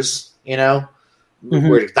Avengers.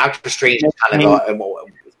 Where Doctor Strange is kind of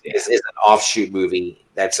is an offshoot movie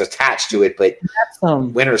that's attached to it, but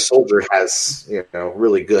Winter Soldier has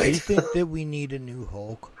really good. Do you think that we need a new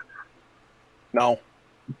Hulk? No,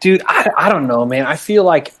 dude, I don't know, man. I feel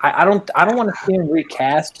like I don't want to see him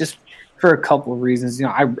recast just for a couple of reasons.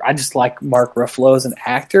 I just like Mark Ruffalo as an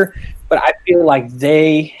actor, but I feel like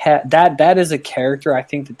they that is a character I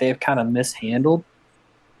think that they've kind of mishandled.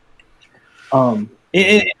 Not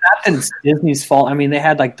that it's Disney's fault. I mean, they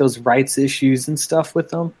had like those rights issues and stuff with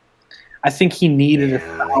them. I think he needed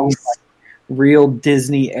a real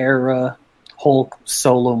Disney era Hulk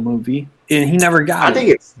solo movie, and he never got it. I think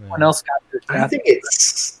it's someone else got it. I think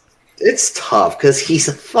it's it's tough because he's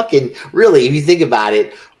a fucking really. If you think about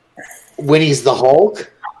it, when he's the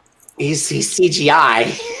Hulk, he's CGI.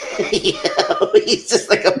 He's just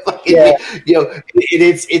like a fucking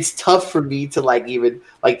it's tough for me to like even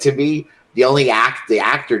like to me the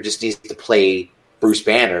actor just needs to play Bruce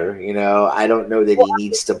Banner. I don't know that he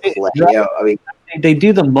needs to play. I mean. They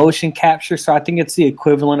do the motion capture, so I think it's the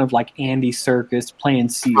equivalent of like Andy Serkis playing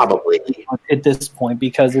Caesar probably at this point,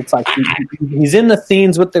 because it's like he's in the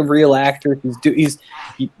scenes with the real actor. He's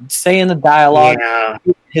saying the dialogue,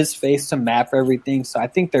 his face to map everything. So I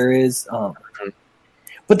think there is,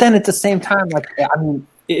 but then at the same time, like I mean,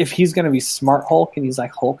 if he's going to be Smart Hulk and he's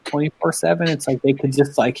like Hulk 24/7, it's like they could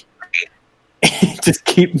just like just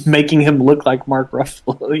keep making him look like Mark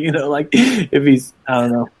Ruffalo. Like if he's I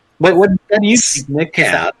don't know. What do you think, Nick?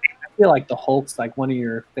 Yeah. I feel like the Hulk's like one of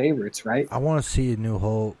your favorites, right? I want to see a new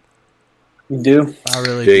Hulk. You do? I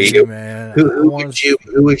really do, man. Who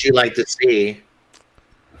would you like to see?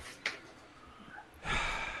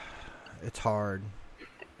 It's hard.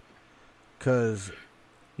 Because,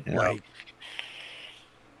 like,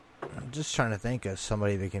 I'm just trying to think of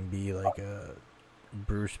somebody that can be like a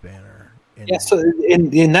Bruce Banner. Yeah, so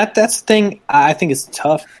in that's the thing I think is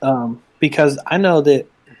tough because I know that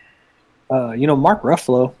Mark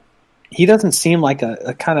Ruffalo, he doesn't seem like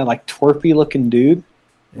a kind of like twerpy looking dude.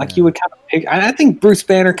 Like you would kind of pick. I think Bruce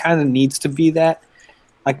Banner kind of needs to be that.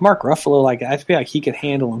 Like Mark Ruffalo, like I feel like he could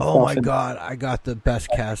handle himself. Oh my god, I got the best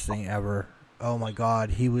casting ever. Oh my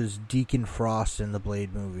god, he was Deacon Frost in the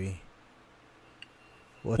Blade movie.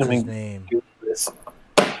 What's his name?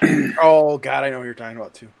 Oh god, I know what you're talking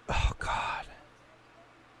about too. Oh god.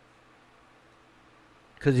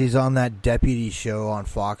 Because he's on that deputy show on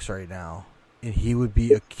Fox right now. And he would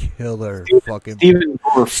be a killer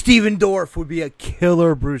Steven Dorff would be a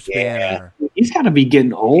killer Bruce Banner. He's got to be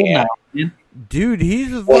getting old now, man. Dude,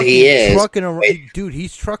 he's trucking around. Dude,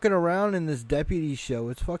 he's trucking around in this deputy show.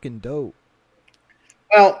 It's fucking dope.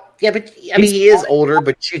 Well, yeah, but I mean, he is older,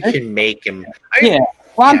 but you can make him. Yeah.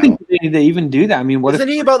 Well, I think they even do that. I mean, isn't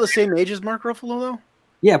he about the same age as Mark Ruffalo though?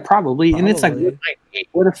 Yeah, probably. And it's like,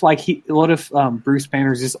 what if Bruce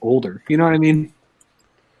Banner's just older? You know what I mean?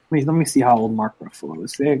 Let me see how old Mark Ruffalo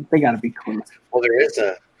is. They got to be close. Well, there is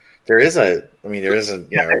a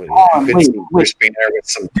Bruce Banner with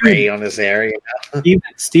some gray on his hair.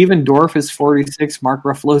 Steven Dorff is 46. Mark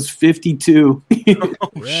Ruffalo is 52.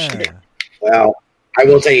 Yeah. Well, I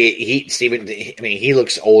will tell you, he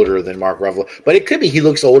looks older than Mark Ruffalo, but it could be he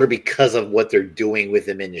looks older because of what they're doing with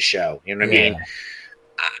him in the show. You know what I mean?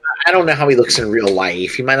 I don't know how he looks in real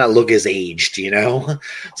life. He might not look as aged,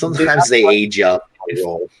 Sometimes they age up.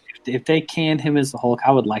 If they canned him as the Hulk,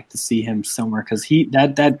 I would like to see him somewhere because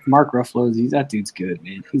that Mark Ruffalo, that dude's good,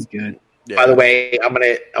 man. He's good. Yeah. By the way, I'm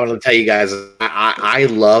gonna tell you guys, I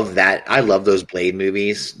love that. I love those Blade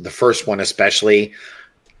movies. The first one especially.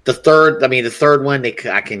 The third one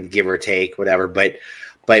I can give or take, whatever. But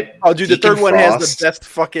oh, dude, the third one has the best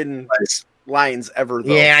fucking lines ever.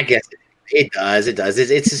 Though. Yeah, I guess it does. It does.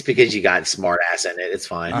 It's just because you got smart ass in it. It's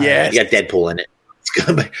fine. Yeah, you got Deadpool in it. It's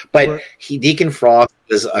good. But Deacon Frost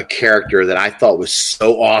was a character that I thought was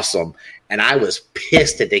so awesome, and I was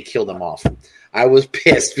pissed that they killed him off. I was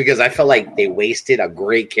pissed because I felt like they wasted a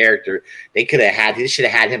great character. They should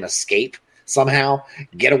have had him escape somehow,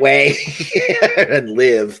 get away, and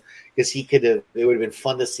live. Because it would have been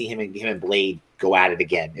fun to see him and Blade go at it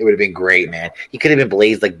again. It would have been great, man. He could have been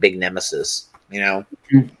Blade's like big nemesis,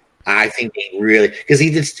 Mm-hmm. I think they really because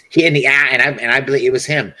I believe it was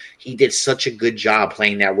him. He did such a good job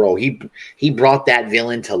playing that role. He brought that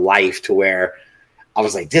villain to life to where I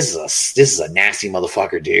was like, this is a nasty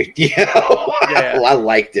motherfucker, dude. Yeah. I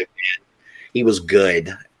liked it, man. He was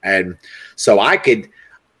good, and so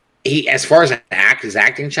as far as his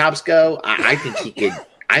acting chops go, I think he could.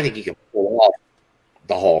 I think he can pull off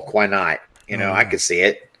the Hulk. Why not? I could see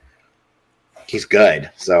it. He's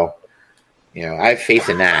good, so. I have faith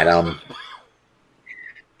in that.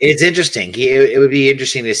 It's interesting. It would be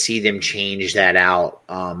interesting to see them change that out.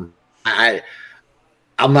 I'm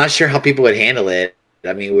not sure how people would handle it.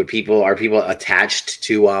 I mean, are people attached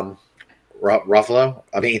to Ruffalo?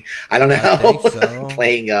 I mean, I don't know. I think so.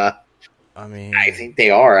 Playing. I think they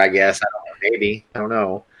are. I guess. I don't know. Maybe. I don't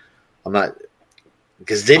know. I'm not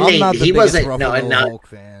because he wasn't Hulk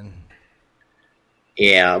fan.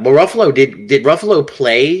 Yeah, well, Ruffalo did Ruffalo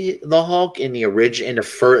play the Hulk in the original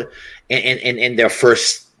in their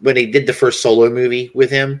first when they did the first solo movie with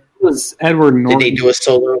him? It was Edward Norton. Did they do a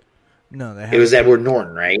solo? No, it was Edward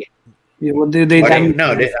Norton, right? Yeah, well,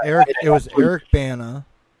 it was Eric Bana,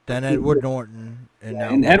 then Edward Norton,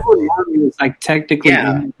 and Edward Norton was like technically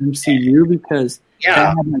in the MCU because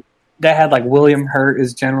that had like William Hurt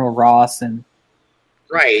as General Ross, and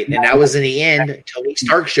right, and that was in the end. Tony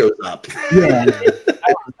Stark shows up. Yeah, that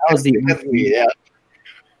was the movie.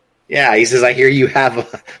 Yeah. He says, "I hear you have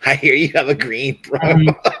a green, bro."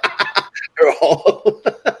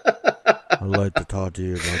 I'd like to talk to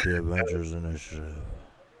you about the Avengers Initiative.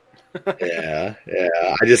 Yeah.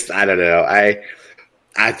 I don't know.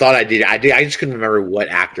 I thought I did. I just couldn't remember what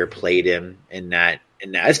actor played him in that.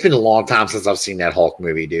 It's been a long time since I've seen that Hulk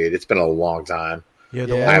movie, dude. It's been a long time. Yeah,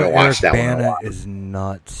 the one I haven't watched that one. Is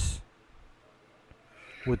nuts.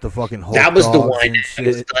 With the fucking Hulk. That was the one that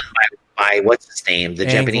was done by what's his name, the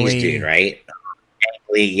Japanese dude, right?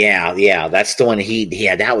 Yeah, that's the one.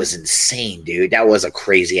 That was insane, dude. That was a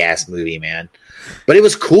crazy ass movie, man. But it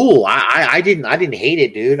was cool. I didn't hate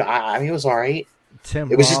it, dude. I mean, it was all right. Tim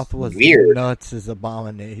Roth was weird. Nuts as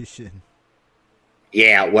Abomination.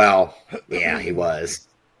 Yeah, well, yeah, he was.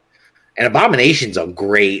 And Abomination's a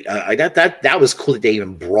great. That was cool that they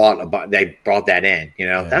even brought that in. You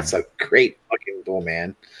know, that's a great fucking cool,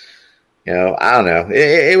 man. You know, I don't know.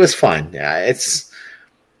 It was fun. It's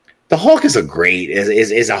the Hulk is a great I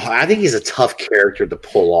think he's a tough character to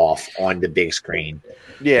pull off on the big screen.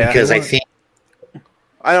 Yeah, because I think.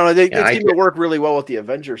 I don't know. They seem to work really well with the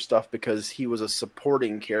Avengers stuff because he was a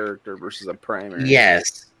supporting character versus a primary.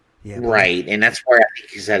 Yes, right, and that's where I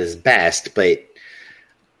think he's at his best. But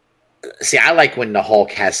see, I like when the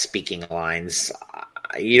Hulk has speaking lines.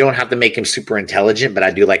 You don't have to make him super intelligent, but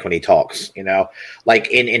I do like when he talks. You know, like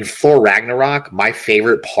in Thor Ragnarok, my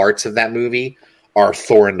favorite parts of that movie are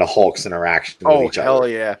Thor and the Hulk's interaction with each other. Oh hell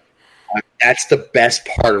yeah! That's the best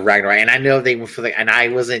part of Ragnarok, and I know they were and I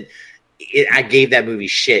wasn't. I gave that movie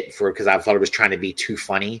shit because I thought it was trying to be too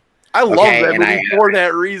funny. I love that movie for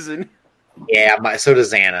that reason. Yeah, so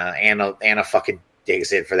does Anna. Anna fucking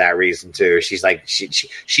digs it for that reason too. She's like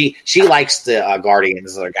she likes the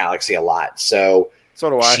Guardians of the Galaxy a lot. So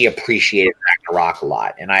do I. She appreciated Ragnarok a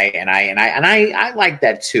lot, and I like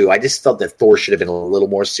that too. I just felt that Thor should have been a little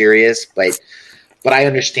more serious, but I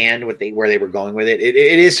understand where they were going with it. It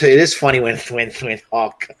is funny when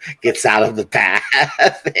Hulk gets out of the path.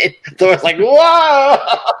 And Thor's like, whoa!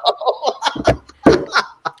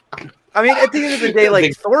 I mean, at the end of the day,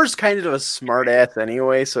 like Thor's kind of a smart ass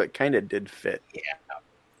anyway, so it kind of did fit. Yeah,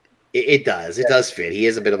 it does. It does fit. He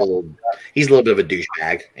is a little bit of a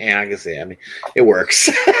douchebag. Yeah, I can say. I mean, it works.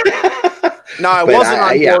 No, I wasn't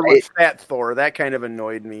on board with Fat Thor. That kind of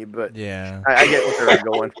annoyed me, but yeah, I get what they're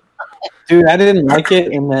going. Dude, I didn't like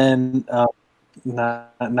it, and then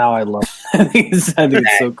now I love it. I think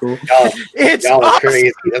it's so cool. It's awesome.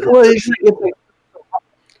 Crazy.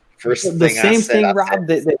 First the same thing, Rob,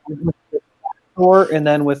 that with Thor, and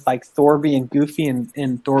then with like Thor being goofy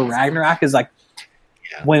and Thor Ragnarok is like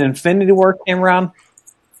when Infinity War came around,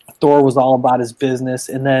 Thor was all about his business,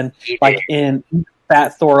 and then in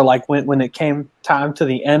Fat Thor, like when it came time to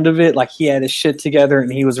the end of it, like he had his shit together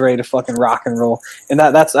and he was ready to fucking rock and roll, and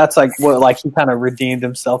that's like what like he kind of redeemed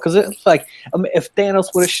himself, because it's like if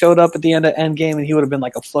Thanos would have showed up at the end of Endgame and he would have been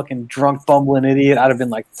like a fucking drunk bumbling idiot, I'd have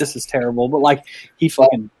been like, this is terrible. But like he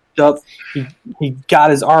fucking up, he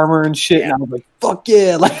got his armor and shit, and I was like, fuck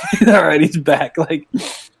yeah, like all right, he's back. Like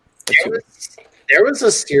there was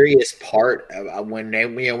a serious part of when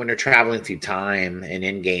they're traveling through time in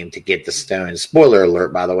Endgame to get the stones. Spoiler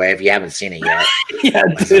alert, by the way, if you haven't seen it yet.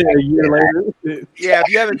 A year later. Yeah, if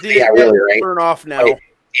you haven't seen it, really, right? Turn off now. Right.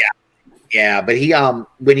 Yeah. But he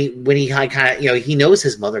when he kind of he knows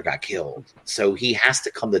his mother got killed, so he has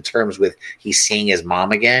to come to terms with he's seeing his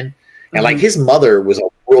mom again, and like his mother was a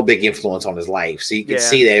real big influence on his life. So you can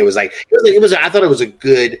see that it was I thought it was a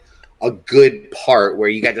good part where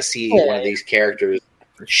you got to see one of these characters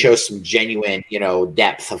show some genuine,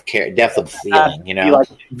 depth of feeling, like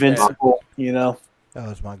invincible, That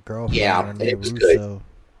was my girlfriend. Yeah, it was good.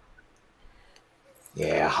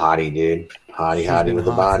 Yeah, hottie, dude. Hottie with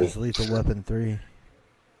the body. Lethal Weapon 3.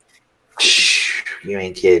 You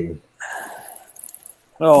ain't kidding.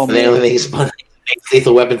 Oh man, makes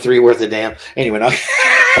Lethal Weapon 3 worth a damn. Anyway, no.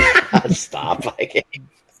 Stop.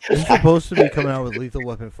 He's supposed to be coming out with Lethal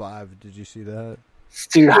Weapon 5. Did you see that?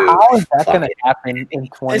 Dude, how is that going to happen in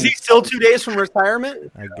 20? Is he still 2 days from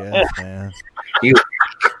retirement? I guess, man. You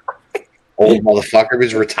old motherfucker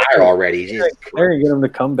was retired already. They're get him to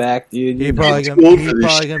come back, dude. He's probably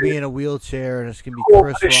gonna be in a wheelchair, and it's gonna be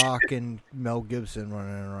Chris Rock and Mel Gibson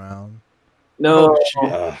running around. No,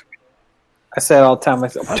 I say it all the time.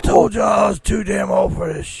 I told you I was too damn old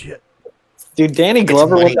for this shit. Dude, Danny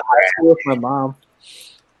Glover went to high school with my mom.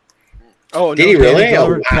 Oh, did he really?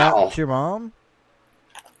 Wow. Your mom?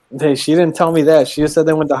 Hey, she didn't tell me that. She just said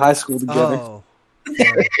they went to high school together. Oh.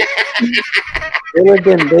 They lived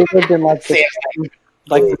in like the,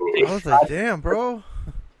 like. I was like, damn, bro.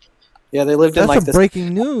 Yeah, they lived in like some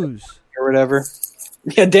breaking news or whatever.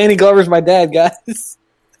 Yeah, Danny Glover's my dad, guys.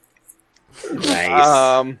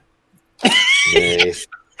 Nice. Nice.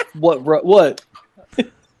 What?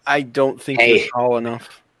 I don't think you're tall enough.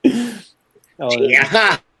 Oh,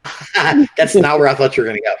 yeah. That's not where I thought you were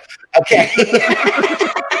going to go. Okay.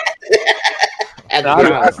 I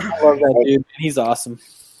love that dude. He's awesome.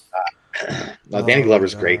 No, Danny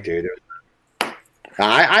Glover's great, dude.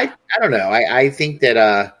 I don't know. I think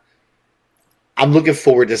that I'm looking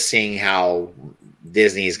forward to seeing how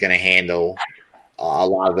Disney is going to handle a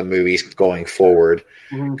lot of the movies going forward,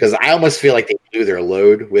 because I almost feel like they blew their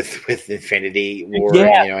load with Infinity War,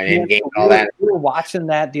 and Endgame and all that. We were watching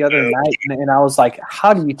that the other night, and I was like,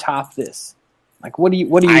 "How do you top this? Like, what do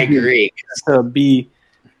you I do agree. to be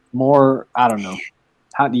more? I don't know.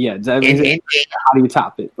 How do you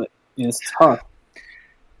top it? But it's tough."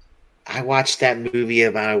 I watched that movie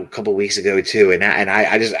about a couple weeks ago too, and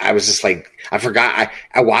I was just like, I forgot.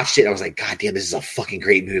 I watched it. And I was like, God damn, this is a fucking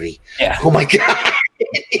great movie. Yeah. Oh my god.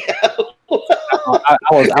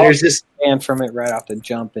 I was just a fan from it right off the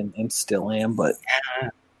jump, and still am. But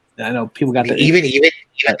I know people got even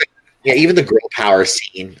the girl power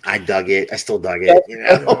scene. I dug it. I still dug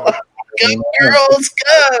it. Go girls,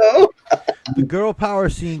 go! The girl power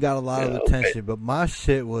scene got a lot of attention, but my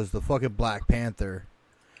shit was the fucking Black Panther.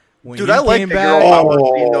 When dude, I like the girl power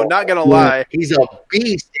scene, though. Not gonna lie, he's a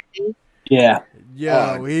beast. Yeah.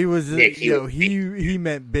 Yo, he was. He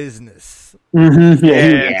meant business. Mm-hmm.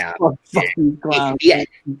 Yeah.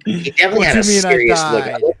 He definitely had a serious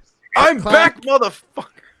look. I'm back, motherfucker.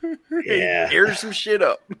 Yeah. Air some shit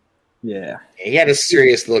up. Yeah. He had a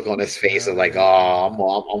serious look on his face of like,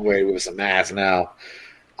 oh, I'm ready with some ass now.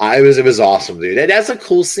 It was awesome, dude. That's a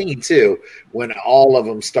cool scene too. When all of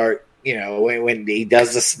them start, when he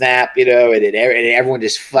does the snap, and everyone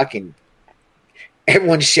just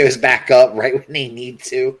everyone shows back up right when they need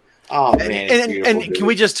to. Oh man! And can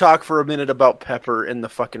we just talk for a minute about Pepper in the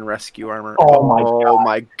fucking rescue armor? Oh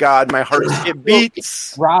my god, my heart skip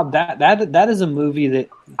beats. Rob, that is a movie that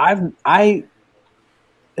I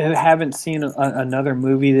haven't seen another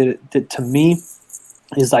movie that to me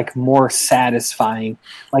is like more satisfying.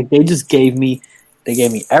 Like they gave me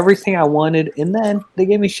everything I wanted, and then they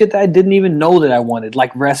gave me shit that I didn't even know that I wanted,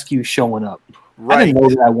 like Rescue showing up. Right. I didn't know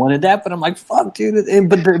that I wanted that, but I'm like, fuck, dude.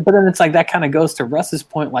 But then it's like that kind of goes to Russ's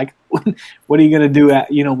point. Like, what are you gonna do? What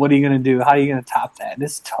are you gonna do? How are you gonna top that? And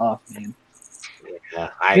it's tough, man. Yeah,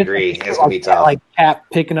 I agree. It's gonna be tough. Like Cap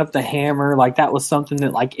picking up the hammer, like that was something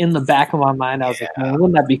that, like in the back of my mind, I was like, man,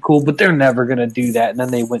 wouldn't that be cool? But they're never gonna do that. And then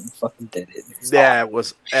they went and fucking did it. That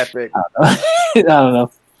was epic. I don't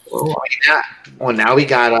know. Well, now we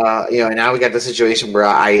got now we got the situation where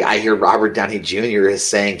I hear Robert Downey Jr. is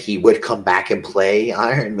saying he would come back and play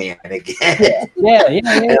Iron Man again.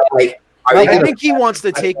 Yeah. Like, I think he wants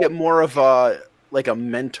to take it more of a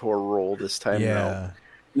mentor role this time. Yeah.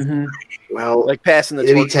 Mm-hmm. Well, like passing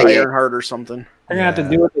the torch to Ironheart or something. They're gonna have to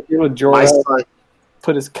do what they did with Jorah.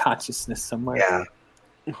 Put his consciousness somewhere. Yeah.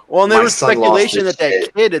 Well, and there was speculation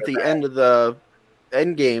that kid at the end of the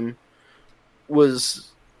Endgame was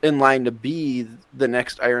in line to be the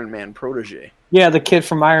next Iron Man protege. Yeah, the kid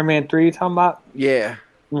from Iron Man 3 you talking about? Yeah.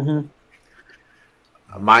 Mm-hmm.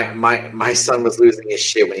 My son was losing his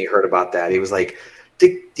shit when he heard about that. He was like,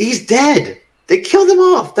 he's dead. They killed him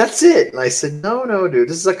off. That's it. And I said, no, dude.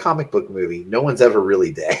 This is a comic book movie. No one's ever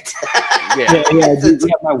really dead. Yeah.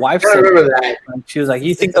 My wife said remember that. She was like,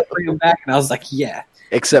 you think they'll bring him back? And I was like, yeah.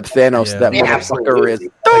 Except Thanos, that motherfucker is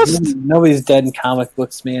dust. Like, nobody's dead in comic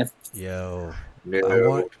books, man. Yo.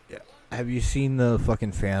 No. Have you seen the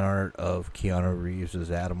fucking fan art of Keanu Reeves as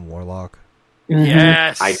Adam Warlock? Mm-hmm.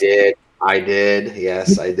 Yes. I did.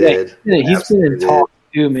 Yes, I did. Yeah, he's been in talk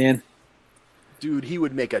too, man. Dude, he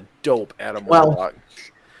would make a dope Adam Warlock.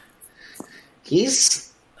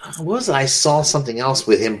 I saw something else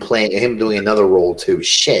with him doing another role too.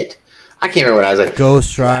 Shit. I can't remember what I was like.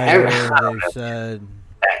 Ghost Rider, they said.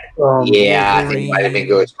 I think it might have been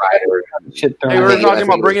Ghost Rider. They were talking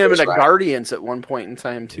about bringing him into Guardians at one point in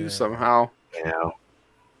time too, somehow.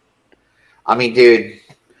 I mean, dude,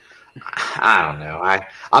 I don't know.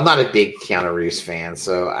 I'm not a big Keanu Reeves fan,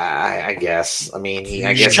 so I guess. I mean,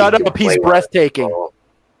 shut up. He's breathtaking.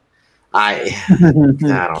 I don't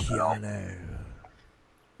know.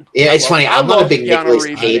 Yeah, it's funny. I'm not a big Nicolas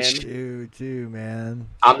Cage. Dude, great too, man.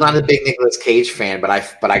 I'm not a big Nicolas Cage fan, but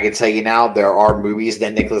I can tell you now there are movies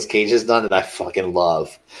that Nicolas Cage has done that I fucking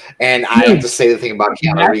love, and I have to say the thing about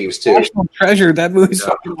Keanu Reeves too. National Treasure. That movie's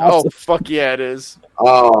fucking awesome. Oh fuck yeah, it is.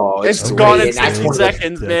 Oh, It's gone in 60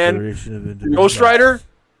 seconds, man. Ghost Rider.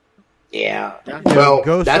 Yeah. Well,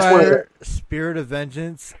 Ghost that's Rider, Spirit of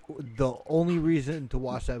Vengeance. The only reason to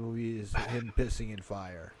watch that movie is him pissing in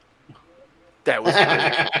fire. That was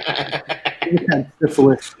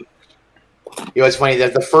syphilis. You know, it's funny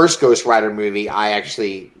that the first Ghost Rider movie, I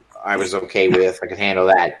was okay with. I could handle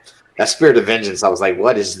that. That Spirit of Vengeance, I was like,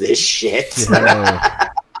 what is this shit? Yeah.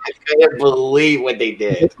 I couldn't believe what they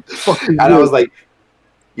did. And I was like,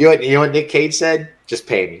 you know what Nick Cage said? Just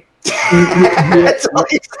pay me. That's all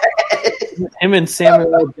he said. Him and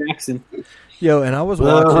Samuel L. Jackson. Yo, and I was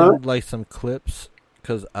watching like some clips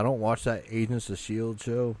because I don't watch that Agents of S.H.I.E.L.D.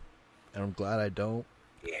 show, and I'm glad I don't.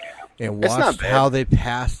 Yeah. And It's not watched bad. how they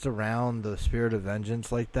passed around the Spirit of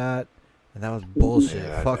Vengeance like that, and that was bullshit.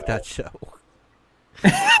 Yeah, Fuck that show.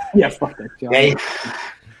 Yeah, fuck that show. Yeah,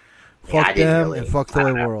 Fuck I didn't them really- and fuck the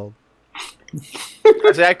whole world.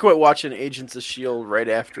 I quit watching Agents of S.H.I.E.L.D. right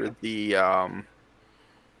after the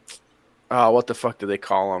what the fuck do they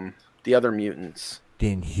call them? The other mutants.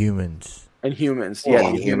 The Inhumans. Inhumans.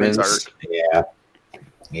 Yeah, the Inhumans arc. Yeah.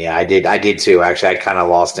 Yeah, I did too. Actually, I kind of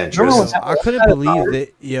lost interest. I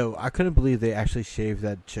couldn't believe they actually shaved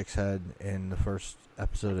that chick's head in the first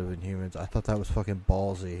episode of Inhumans. I thought that was fucking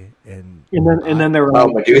ballsy. And then they were Oh,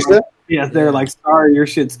 like, Medusa? yeah, they're like, sorry, your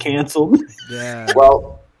shit's canceled. yeah,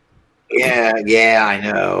 Well, yeah, I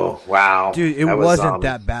know. Wow, dude, it That was, wasn't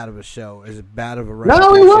that bad of a show. As bad of a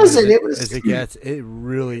No, it reputation wasn't. as It was- as it gets. It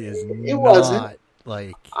really is. It wasn't.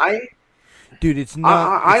 Like, I dude, it's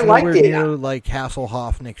not. I it's liked nowhere it. near like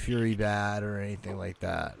Hasselhoff, Nick Fury bad or anything like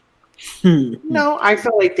that. No, I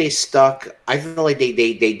feel like they stuck. I feel like they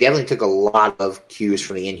definitely took a lot of cues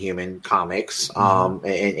from the Inhuman comics. And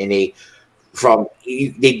they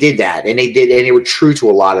did that, and they were true to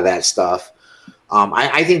a lot of that stuff.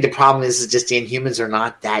 I think the problem is just the Inhumans are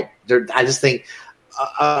not that. I just think,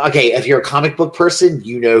 okay, if you're a comic book person,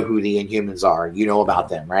 you know who the Inhumans are. You know about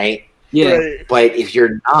them, right? Yeah. But if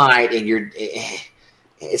you're not, and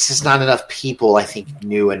it's just not enough people, I think,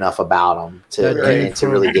 knew enough about them to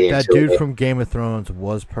really get That into dude it. from Game of Thrones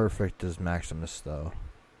was perfect as Maximus, though.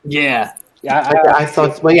 Yeah. I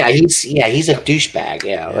thought, well, yeah, he's a douchebag.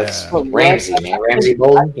 Yeah, that's Ramsey, man, Ramsey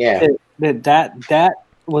Bolton. Yeah, That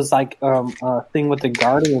was like a thing with the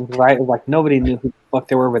Guardians, right? Like nobody knew who the fuck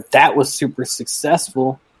they were, but that was super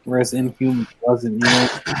successful, whereas Inhuman wasn't. You know?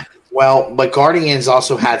 Well, but Guardians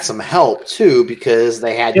also had some help too because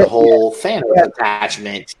they had the whole Thanos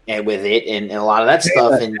attachment and with it and a lot of that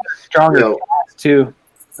stuff. And stronger cast too.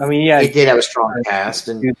 I mean, yeah, it did have a strong cast,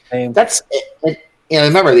 and good name. that's it. You know,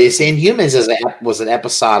 remember this Inhumans was an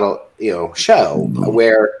episodic show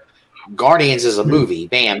where Guardians is a movie.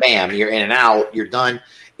 Bam, bam, you're in and out, you're done.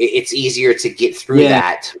 It's easier to get through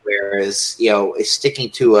that. Whereas it's sticking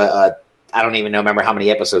to a I don't even remember how many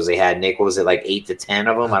episodes they had. Nick, what was it, like 8 to 10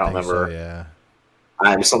 of them? I don't remember. So,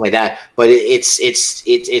 yeah, something like that. But it's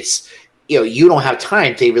you don't have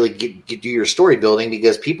time to really do your story building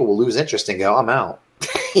because people will lose interest and go, I'm out.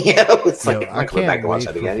 It's like I can't wait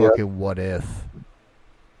for fucking What If.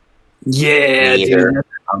 Yeah, dude.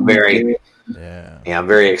 I'm very I'm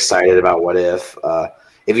very excited about What If.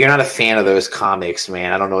 If you're not a fan of those comics,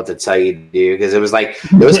 man, I don't know what to tell you to do because it was like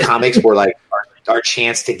those comics were like our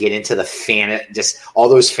chance to get into the just all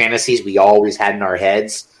those fantasies we always had in our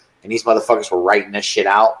heads, and these motherfuckers were writing this shit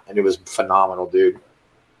out, and it was phenomenal, dude.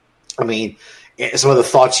 I mean, some of the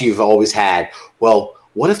thoughts you've always had. Well,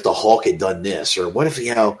 what if the Hulk had done this, or what if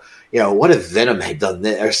what if Venom had done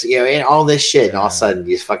this, or and all this shit, and all of a sudden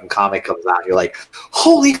this fucking comic comes out, and you're like,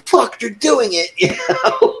 holy fuck, they're doing it,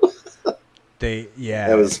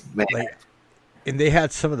 That was man. And they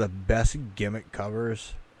had some of the best gimmick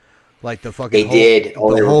covers. Like the fucking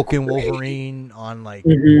Hulk and Wolverine on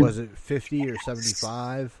was it 50 or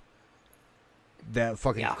 75? That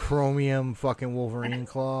fucking chromium fucking Wolverine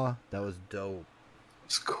claw. That was dope.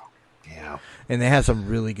 It's cool. Yeah. And they had some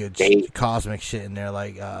really good cosmic shit in there.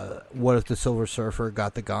 Like, what if the Silver Surfer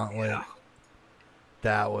got the gauntlet? Yeah.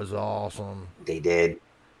 That was awesome. They did.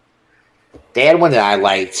 They had one that I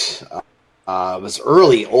liked. It was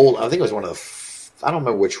old. I think it was one of the. I don't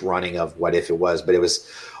remember which running of What If it was, but it was.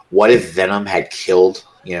 What if Venom had killed,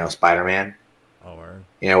 Spider-Man? Oh, word.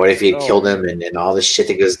 What if he had killed him and all this shit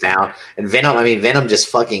that goes down? And Venom just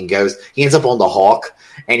fucking goes. He ends up on the Hulk,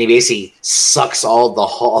 and he basically sucks all of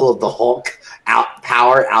the Hulk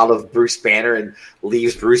power out of Bruce Banner and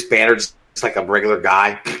leaves Bruce Banner just looks like a regular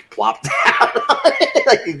guy plopped down.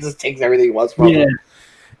 Like he just takes everything he wants from him.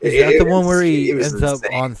 Is that the one where he ends up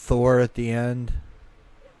on Thor at the end?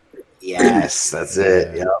 Yes, that's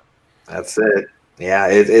it. Yep, that's it. Yeah,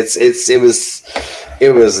 it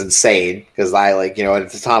was insane because I at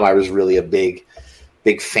the time I was really a big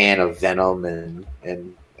fan of Venom and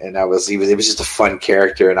it was just a fun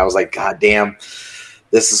character and I was like, God damn,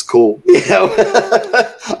 this is cool.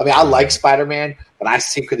 I mean, I like Spider-Man, but I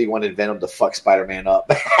secretly wanted Venom to fuck Spider-Man up.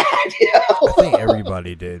 I think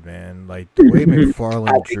everybody did, man. Like the way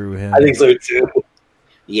McFarlane drew him. I think so too.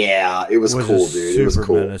 Yeah, it was cool, dude. It was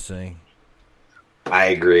cool. Menacing. I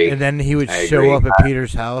agree. And then he would show up at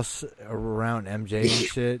Peter's house around MJ and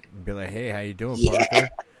shit and be like, "Hey, how you doing, Parker?"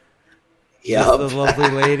 Yeah, the lovely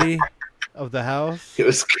lady of the house. It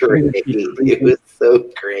was great. It was so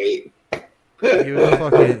great. He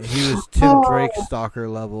was Tim Drake stalker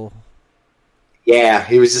level. Yeah,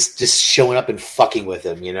 he was just showing up and fucking with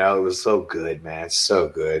him, It was so good, man. So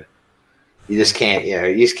good. You just can't,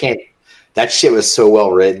 that shit was so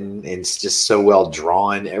well written and it's just so well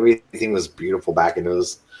drawn. Everything was beautiful back in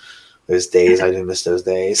those days. I didn't miss those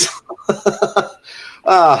days.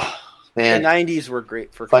 Oh, man. The 90s were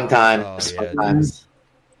great for fun times. Fun times.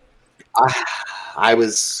 It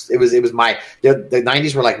was the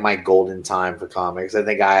 90s were like my golden time for comics. I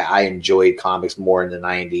think I enjoyed comics more in the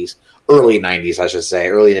 90s, early 90s, I should say,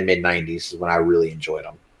 early to mid 90s is when I really enjoyed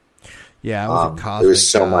them. Yeah, I was a cosmic. There was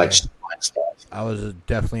so guy. much fun stuff. I was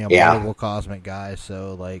definitely a Marvel cosmic guy,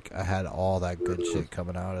 so I had all that good shit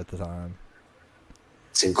coming out at the time.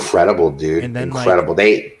 It's incredible, dude. And then incredible.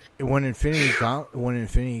 When Infinity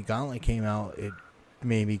Gauntlet came out, it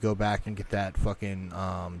made me go back and get that fucking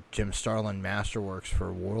Jim Starlin Masterworks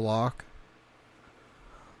for Warlock.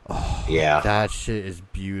 Oh, yeah, that shit is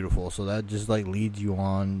beautiful. So that just leads you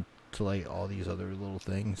on to all these other little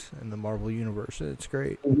things in the Marvel universe. It's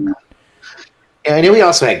great. And I know we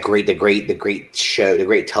also had the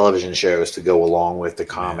great television shows to go along with the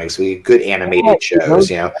comics. We had good animated shows,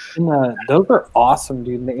 those are awesome,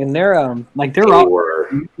 dude. And they're they're all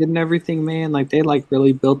and everything, man. They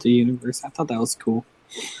really built the universe. I thought that was cool.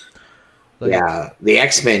 Yeah, the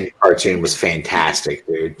X-Men cartoon was fantastic,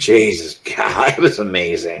 dude. Jesus, God, it was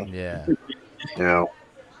amazing. Yeah,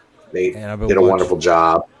 they did a wonderful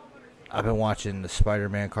job. I've been watching the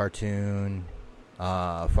Spider-Man cartoon.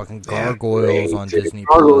 Fucking Gargoyles on Disney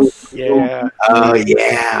Plus. Yeah. Oh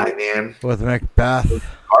yeah, man. With Macbeth.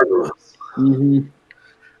 Gargoyles. Mm-hmm.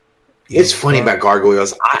 It's funny about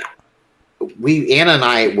Gargoyles. Anna and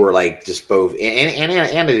I were just both. Anna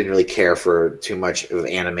didn't really care for too much of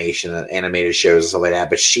animation, animated shows and stuff like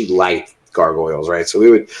that, but she liked Gargoyles, right?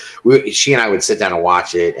 So she and I would sit down and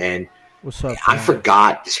watch it, and what's up? I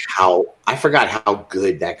forgot how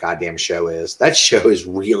good that goddamn show is. That show is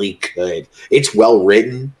really good. It's well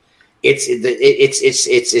written.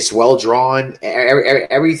 It's well drawn.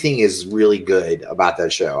 Everything is really good about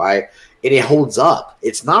that show. And it holds up.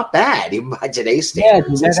 It's not bad, even by today's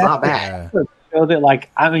standards. It's not bad. Show that,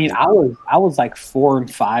 I was 4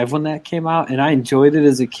 and 5 when that came out, and I enjoyed it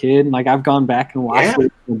as a kid. I've gone back and watched it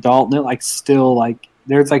as an adult, and it still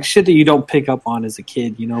there's shit that you don't pick up on as a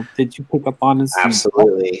kid. Did you pick up on as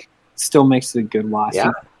absolutely? Still makes it a good watch.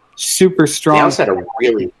 Yeah, super strong. They also had a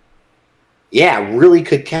really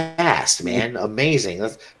good cast, man. Amazing.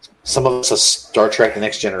 Some of us a Star Trek: The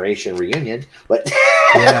Next Generation reunion, but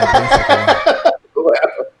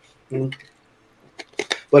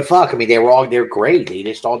but fuck, I mean, they're great. They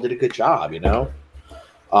just all did a good job,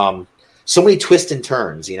 So many twists and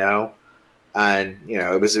turns, and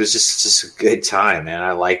it was just a good time, man.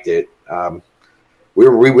 I liked it. We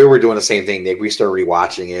were doing the same thing, Nick. We started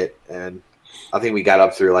rewatching it, and I think we got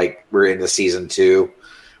up through we're into season 2.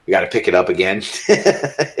 We got to pick it up again.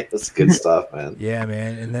 It was good stuff, man. Yeah,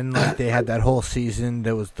 man. And then they had that whole season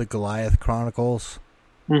that was the Goliath Chronicles.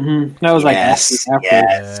 Mm-hmm. That was yes.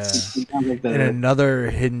 And another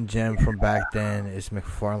hidden gem from back then is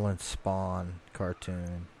McFarlane's Spawn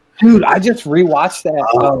cartoon. Dude, I just rewatched that.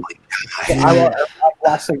 Oh my God. I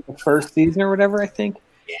watched the first season or whatever, I think.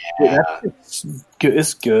 Yeah. Dude,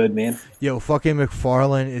 it's good, man. Yo, fucking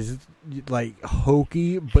McFarlane is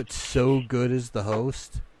hokey, but so good as the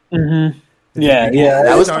host. Mm-hmm. Yeah.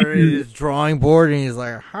 That was started his drawing board, and he's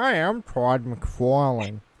like, "Hi, I'm Todd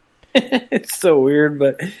McFarlane." It's so weird,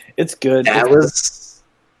 but it's good. That was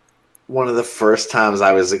one of the first times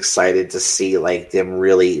I was excited to see them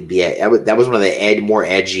really be. That was one of the more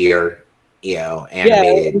edgier, animated. Yeah,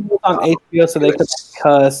 it was on HBO, so they could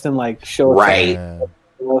cuss and show right.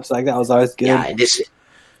 That was always good.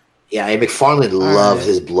 Yeah, and McFarlane loved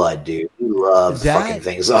his blood, dude. He love fucking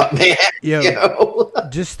things up, man. Yo, you know?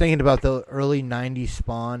 Just thinking about the early 90s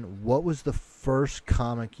Spawn, what was the first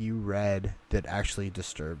comic you read that actually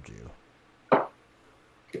disturbed you?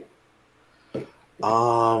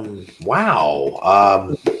 Wow.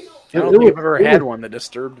 I don't think I've ever had one that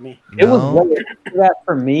disturbed me. It was that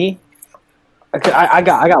for me. Okay, I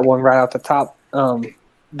got one right off the top.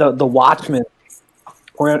 The Watchmen.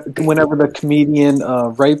 Whenever the comedian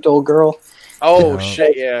raped old girl. Oh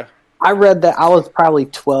shit! Yeah. I read that. I was probably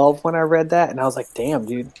 12 when I read that, and I was like, "Damn,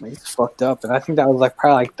 dude, it's fucked up." And I think that was like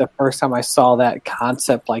probably like the first time I saw that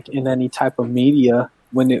concept like in any type of media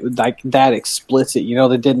when it was like that explicit. You know,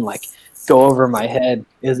 that didn't like go over my head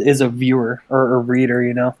as a viewer or a reader.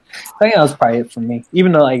 You know, I think that was probably it for me.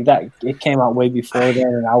 Even though like that it came out way before then,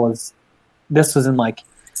 and this was in like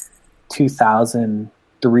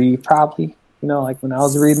 2003 probably. You know, like when I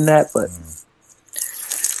was reading that, but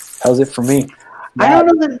that was it for me. I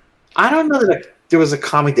don't know that there was a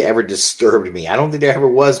comic that ever disturbed me. I don't think there ever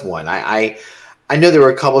was one. I know there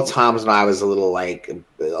were a couple of times when I was a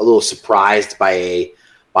little surprised by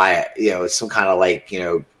some kind of like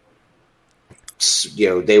they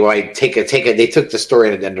might they took the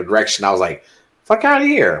story in a direction. I was like, fuck out of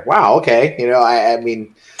here. Wow. Okay. I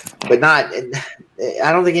mean, but not,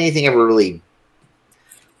 I don't think anything ever really,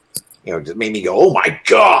 just made me go, oh my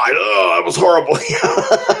God, that was horrible.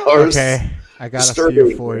 Okay, I got a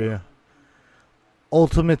few for you.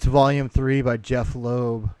 Ultimates Volume 3 by Jeff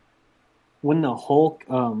Loeb. When the Hulk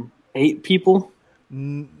ate people?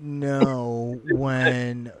 No,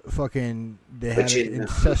 when fucking they had an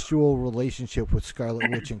incestual relationship with Scarlet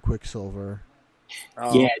Witch and Quicksilver.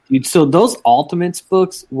 Yeah, dude. So those Ultimates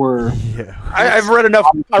books were... Yeah. I've read enough,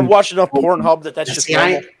 I've watched enough Pornhub that's just...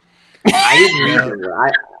 I didn't read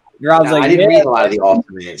I didn't read a lot of the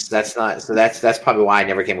Ultimates. That's probably why I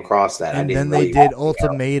never came across that. And then they did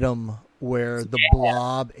Ultimatum, where the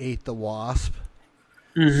Blob ate the Wasp.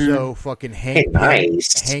 Mm-hmm. So fucking Hank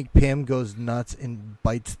Pym goes nuts and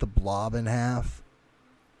bites the Blob in half.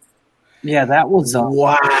 Yeah, that was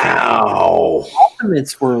wow.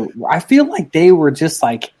 Ultimates were. I feel like they were just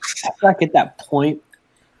like. I feel like at that point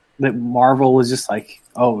that Marvel was just like,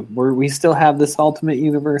 oh, we still have this Ultimate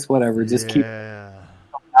Universe, whatever. Just keep.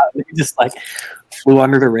 They just like flew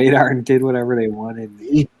under the radar and did whatever they wanted.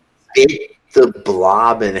 He bit the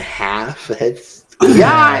Blob in half. That's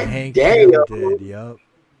Hank did. Yep.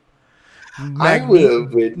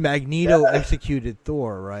 Magneto executed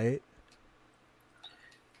Thor, right?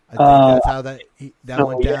 I think that's how that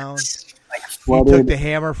went down. He took the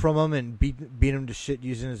hammer from him and beat him to shit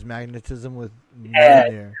using his magnetism with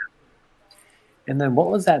Mjolnir. And then what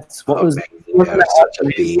was that? What was such a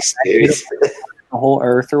beast, dude. The whole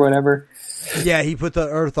Earth or whatever. Yeah, he put the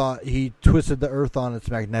Earth on. He twisted the Earth on its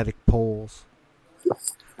magnetic poles.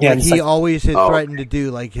 Yeah, he always had threatened to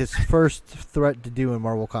do. Like his first threat to do in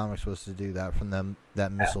Marvel Comics was to do that from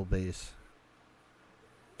that missile base.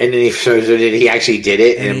 And then did he actually did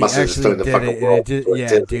it? And it must have just thrown the fucking world. Dude,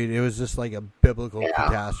 it was just like a biblical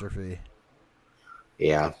catastrophe.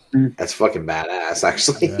 Yeah, that's fucking badass,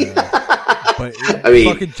 actually. Yeah. But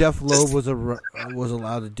fucking Jeff Loeb was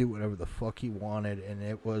allowed to do whatever the fuck he wanted, and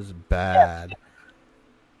it was bad.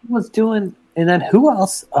 He was doing, and then who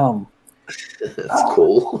else? That's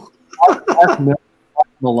cool. Mark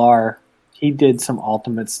Millar, he did some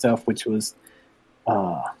Ultimate stuff, which was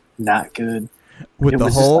not good. With the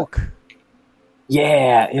Hulk?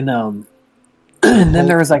 Yeah, and and then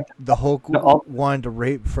there was like the Hulk wanted to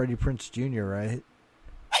rape Freddie Prinze Jr., right?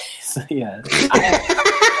 Yeah.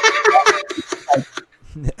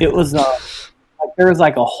 It was like there was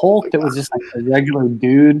like a Hulk that was just like a regular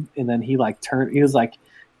dude, and then he like turned. He was like,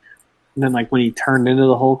 and then like when he turned into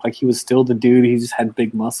the Hulk, like he was still the dude. He just had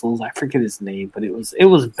big muscles. I forget his name, but it was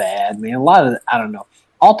bad, man. A lot of I don't know.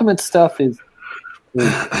 Ultimate stuff is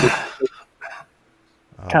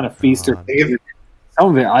kind of feaster.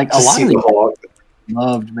 Some of it, like a lot of the Hulk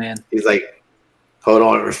loved, man. He's like, hold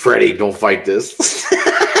on, Freddie, don't fight this.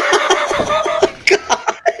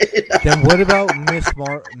 Then what about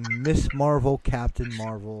Miss Marvel, Captain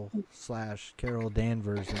Marvel / Carol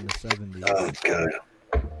Danvers in the 70s? Oh God!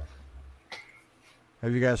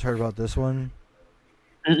 Have you guys heard about this one?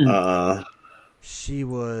 She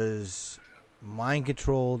was mind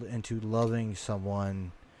controlled into loving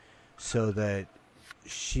someone so that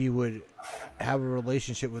she would have a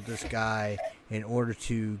relationship with this guy in order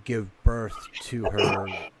to give birth to her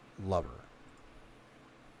lover.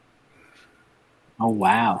 Oh,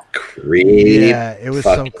 wow. Crazy. Yeah, it was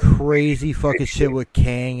some crazy fucking shit with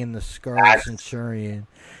Kang and the Scarlet Centurion.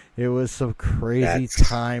 It was some crazy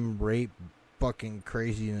time rape fucking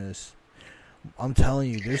craziness. I'm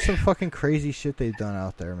telling you, there's some fucking crazy shit they've done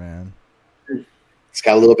out there, man. It's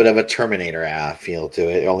got a little bit of a Terminator feel to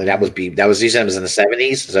it. Only that was you said it was in the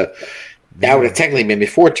 70s, so that would have technically been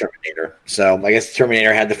before Terminator. So I guess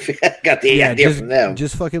Terminator had got the idea from them.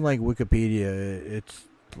 Just fucking like Wikipedia, it's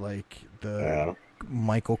like the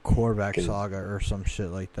Michael Korvac saga or some shit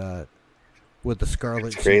like that with the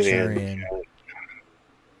Scarlet Centurion.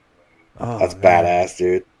 Oh, that's badass,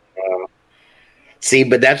 dude. See,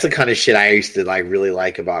 but that's the kind of shit I used to like really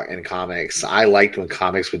like about in comics. I liked when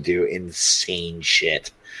comics would do insane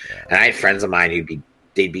shit, and I had friends of mine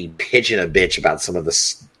they'd be pitching a bitch about some of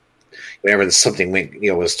this. Whenever something went,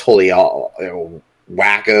 was totally all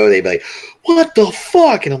wacko, they'd be like, "What the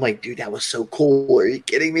fuck?" And I'm like, "Dude, that was so cool. Are you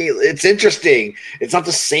kidding me? It's interesting. It's not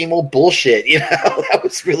the same old bullshit." That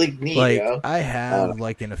was really neat. Like I have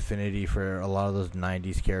like an affinity for a lot of those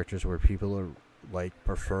 '90s characters where people are like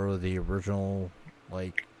prefer the original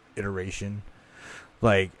like iteration.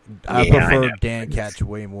 Like I prefer Dan Ketch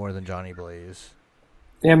way more than Johnny Blaze.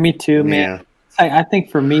 Yeah, me too, man. Yeah. I think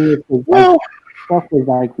for me, it was stuff was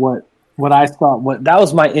like what I thought. That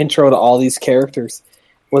was my intro to all these characters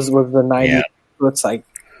was the 90s. Yeah. So it's like,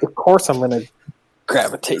 of course, I'm going to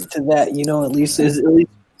gravitate to that. At least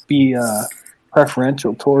be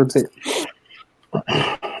preferential towards it.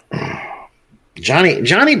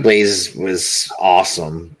 Johnny Blaze was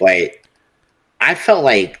awesome, but I felt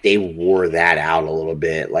like they wore that out a little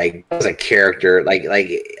bit. Like as a character, like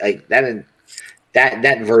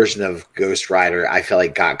that version of Ghost Rider, I felt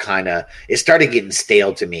like got kind of. It started getting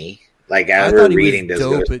stale to me. Like I thought reading he was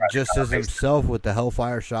dope just as himself with the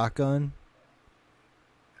Hellfire shotgun.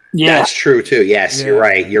 Yeah, that's true too. Yes, you're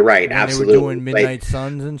right. You're right. When absolutely. They were doing Midnight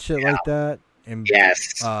Suns and shit like that. And,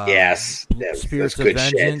 yes. Spirits of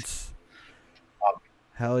Vengeance.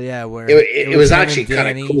 Hell yeah! Where it was actually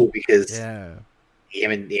kind of cool because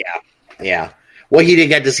What he didn't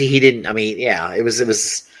get to see, he didn't. I mean, it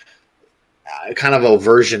was kind of a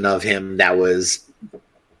version of him that was.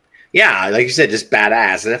 Yeah, like you said, just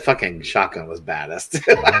badass. And that fucking shotgun was badass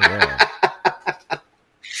too.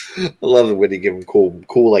 I love it when they give him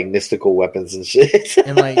cool like mystical weapons and shit.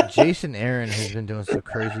 And like Jason Aaron has been doing some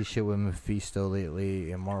crazy shit with Mephisto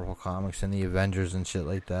lately in Marvel Comics and the Avengers and shit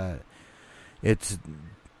like that. It's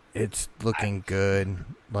looking good.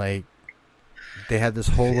 Like they had this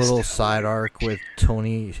whole little side arc with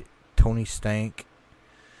Tony Stank.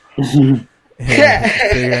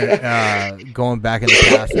 Going back in the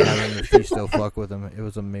past and having Mephisto fuck with him. It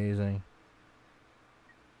was amazing.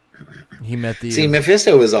 He met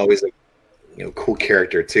Mephisto was always a cool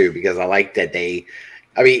character too, because I like that it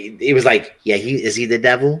was like, is he the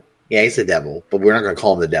devil? Yeah, he's the devil, but we're not going to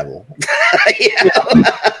call him the devil.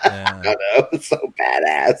 I don't know. It's so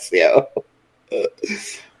badass,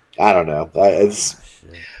 I don't know.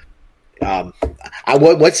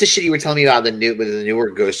 What's the shit you were telling me about the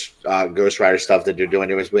newer Ghost Rider stuff that they're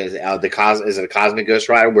doing? It was is it a Cosmic Ghost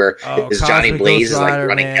Rider where is Johnny Blaze is like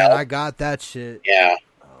running hell? I got that shit. Yeah.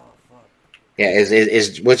 Yeah,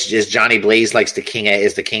 is Johnny Blaze like the king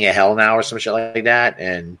of hell now or some shit like that?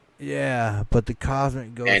 And but the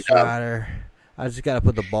Cosmic Ghost Rider, I just got to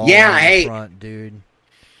put the ball in the front, dude.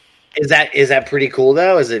 Is that pretty cool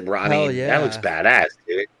though? Is it? I mean, that looks badass,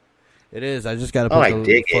 dude. It is. I just got to put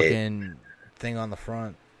the fucking thing on the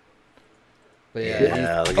front. But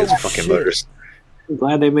look at his fucking motors. I'm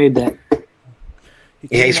glad they made that.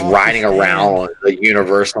 He's riding around the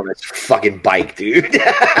universe on this fucking bike, dude.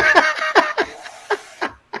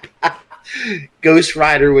 Ghost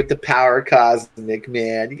Rider with the power cosmic,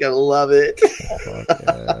 man. You gotta love it.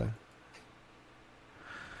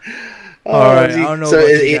 All right, I don't know about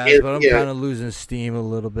you guys, but I'm kind of losing steam a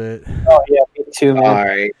little bit. Oh yeah, me too, man. All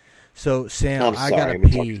right. So Sam, I gotta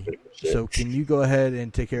pee. So can you go ahead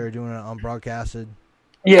and take care of doing it unbroadcasted?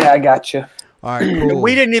 Yeah, I got you. All right, cool.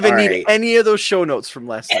 We didn't even need any of those show notes from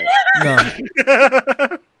last night.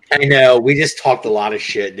 No. I know. We just talked a lot of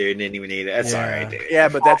shit, dude. Didn't even need it. That's all right, dude. Yeah,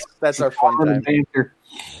 but that's our fun time.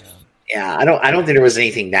 Yeah, I don't think there was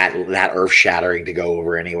anything that earth shattering to go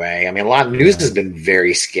over anyway. I mean, a lot of news has been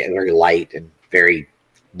very light and very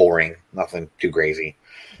boring. Nothing too crazy.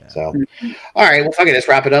 Yeah. So, all right, well, fuck it. Let's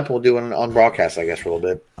wrap it up. We'll do it on broadcast, I guess, for a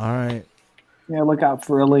little bit. All right. Yeah, look out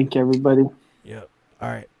for a link, everybody. Yep. All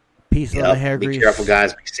right. Peace, love, and hair grease. Be careful,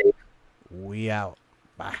 guys. Be safe. We out.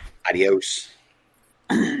 Bye. Adios.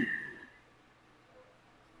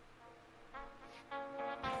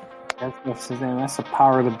 That's the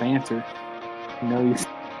power of the banter. You know, you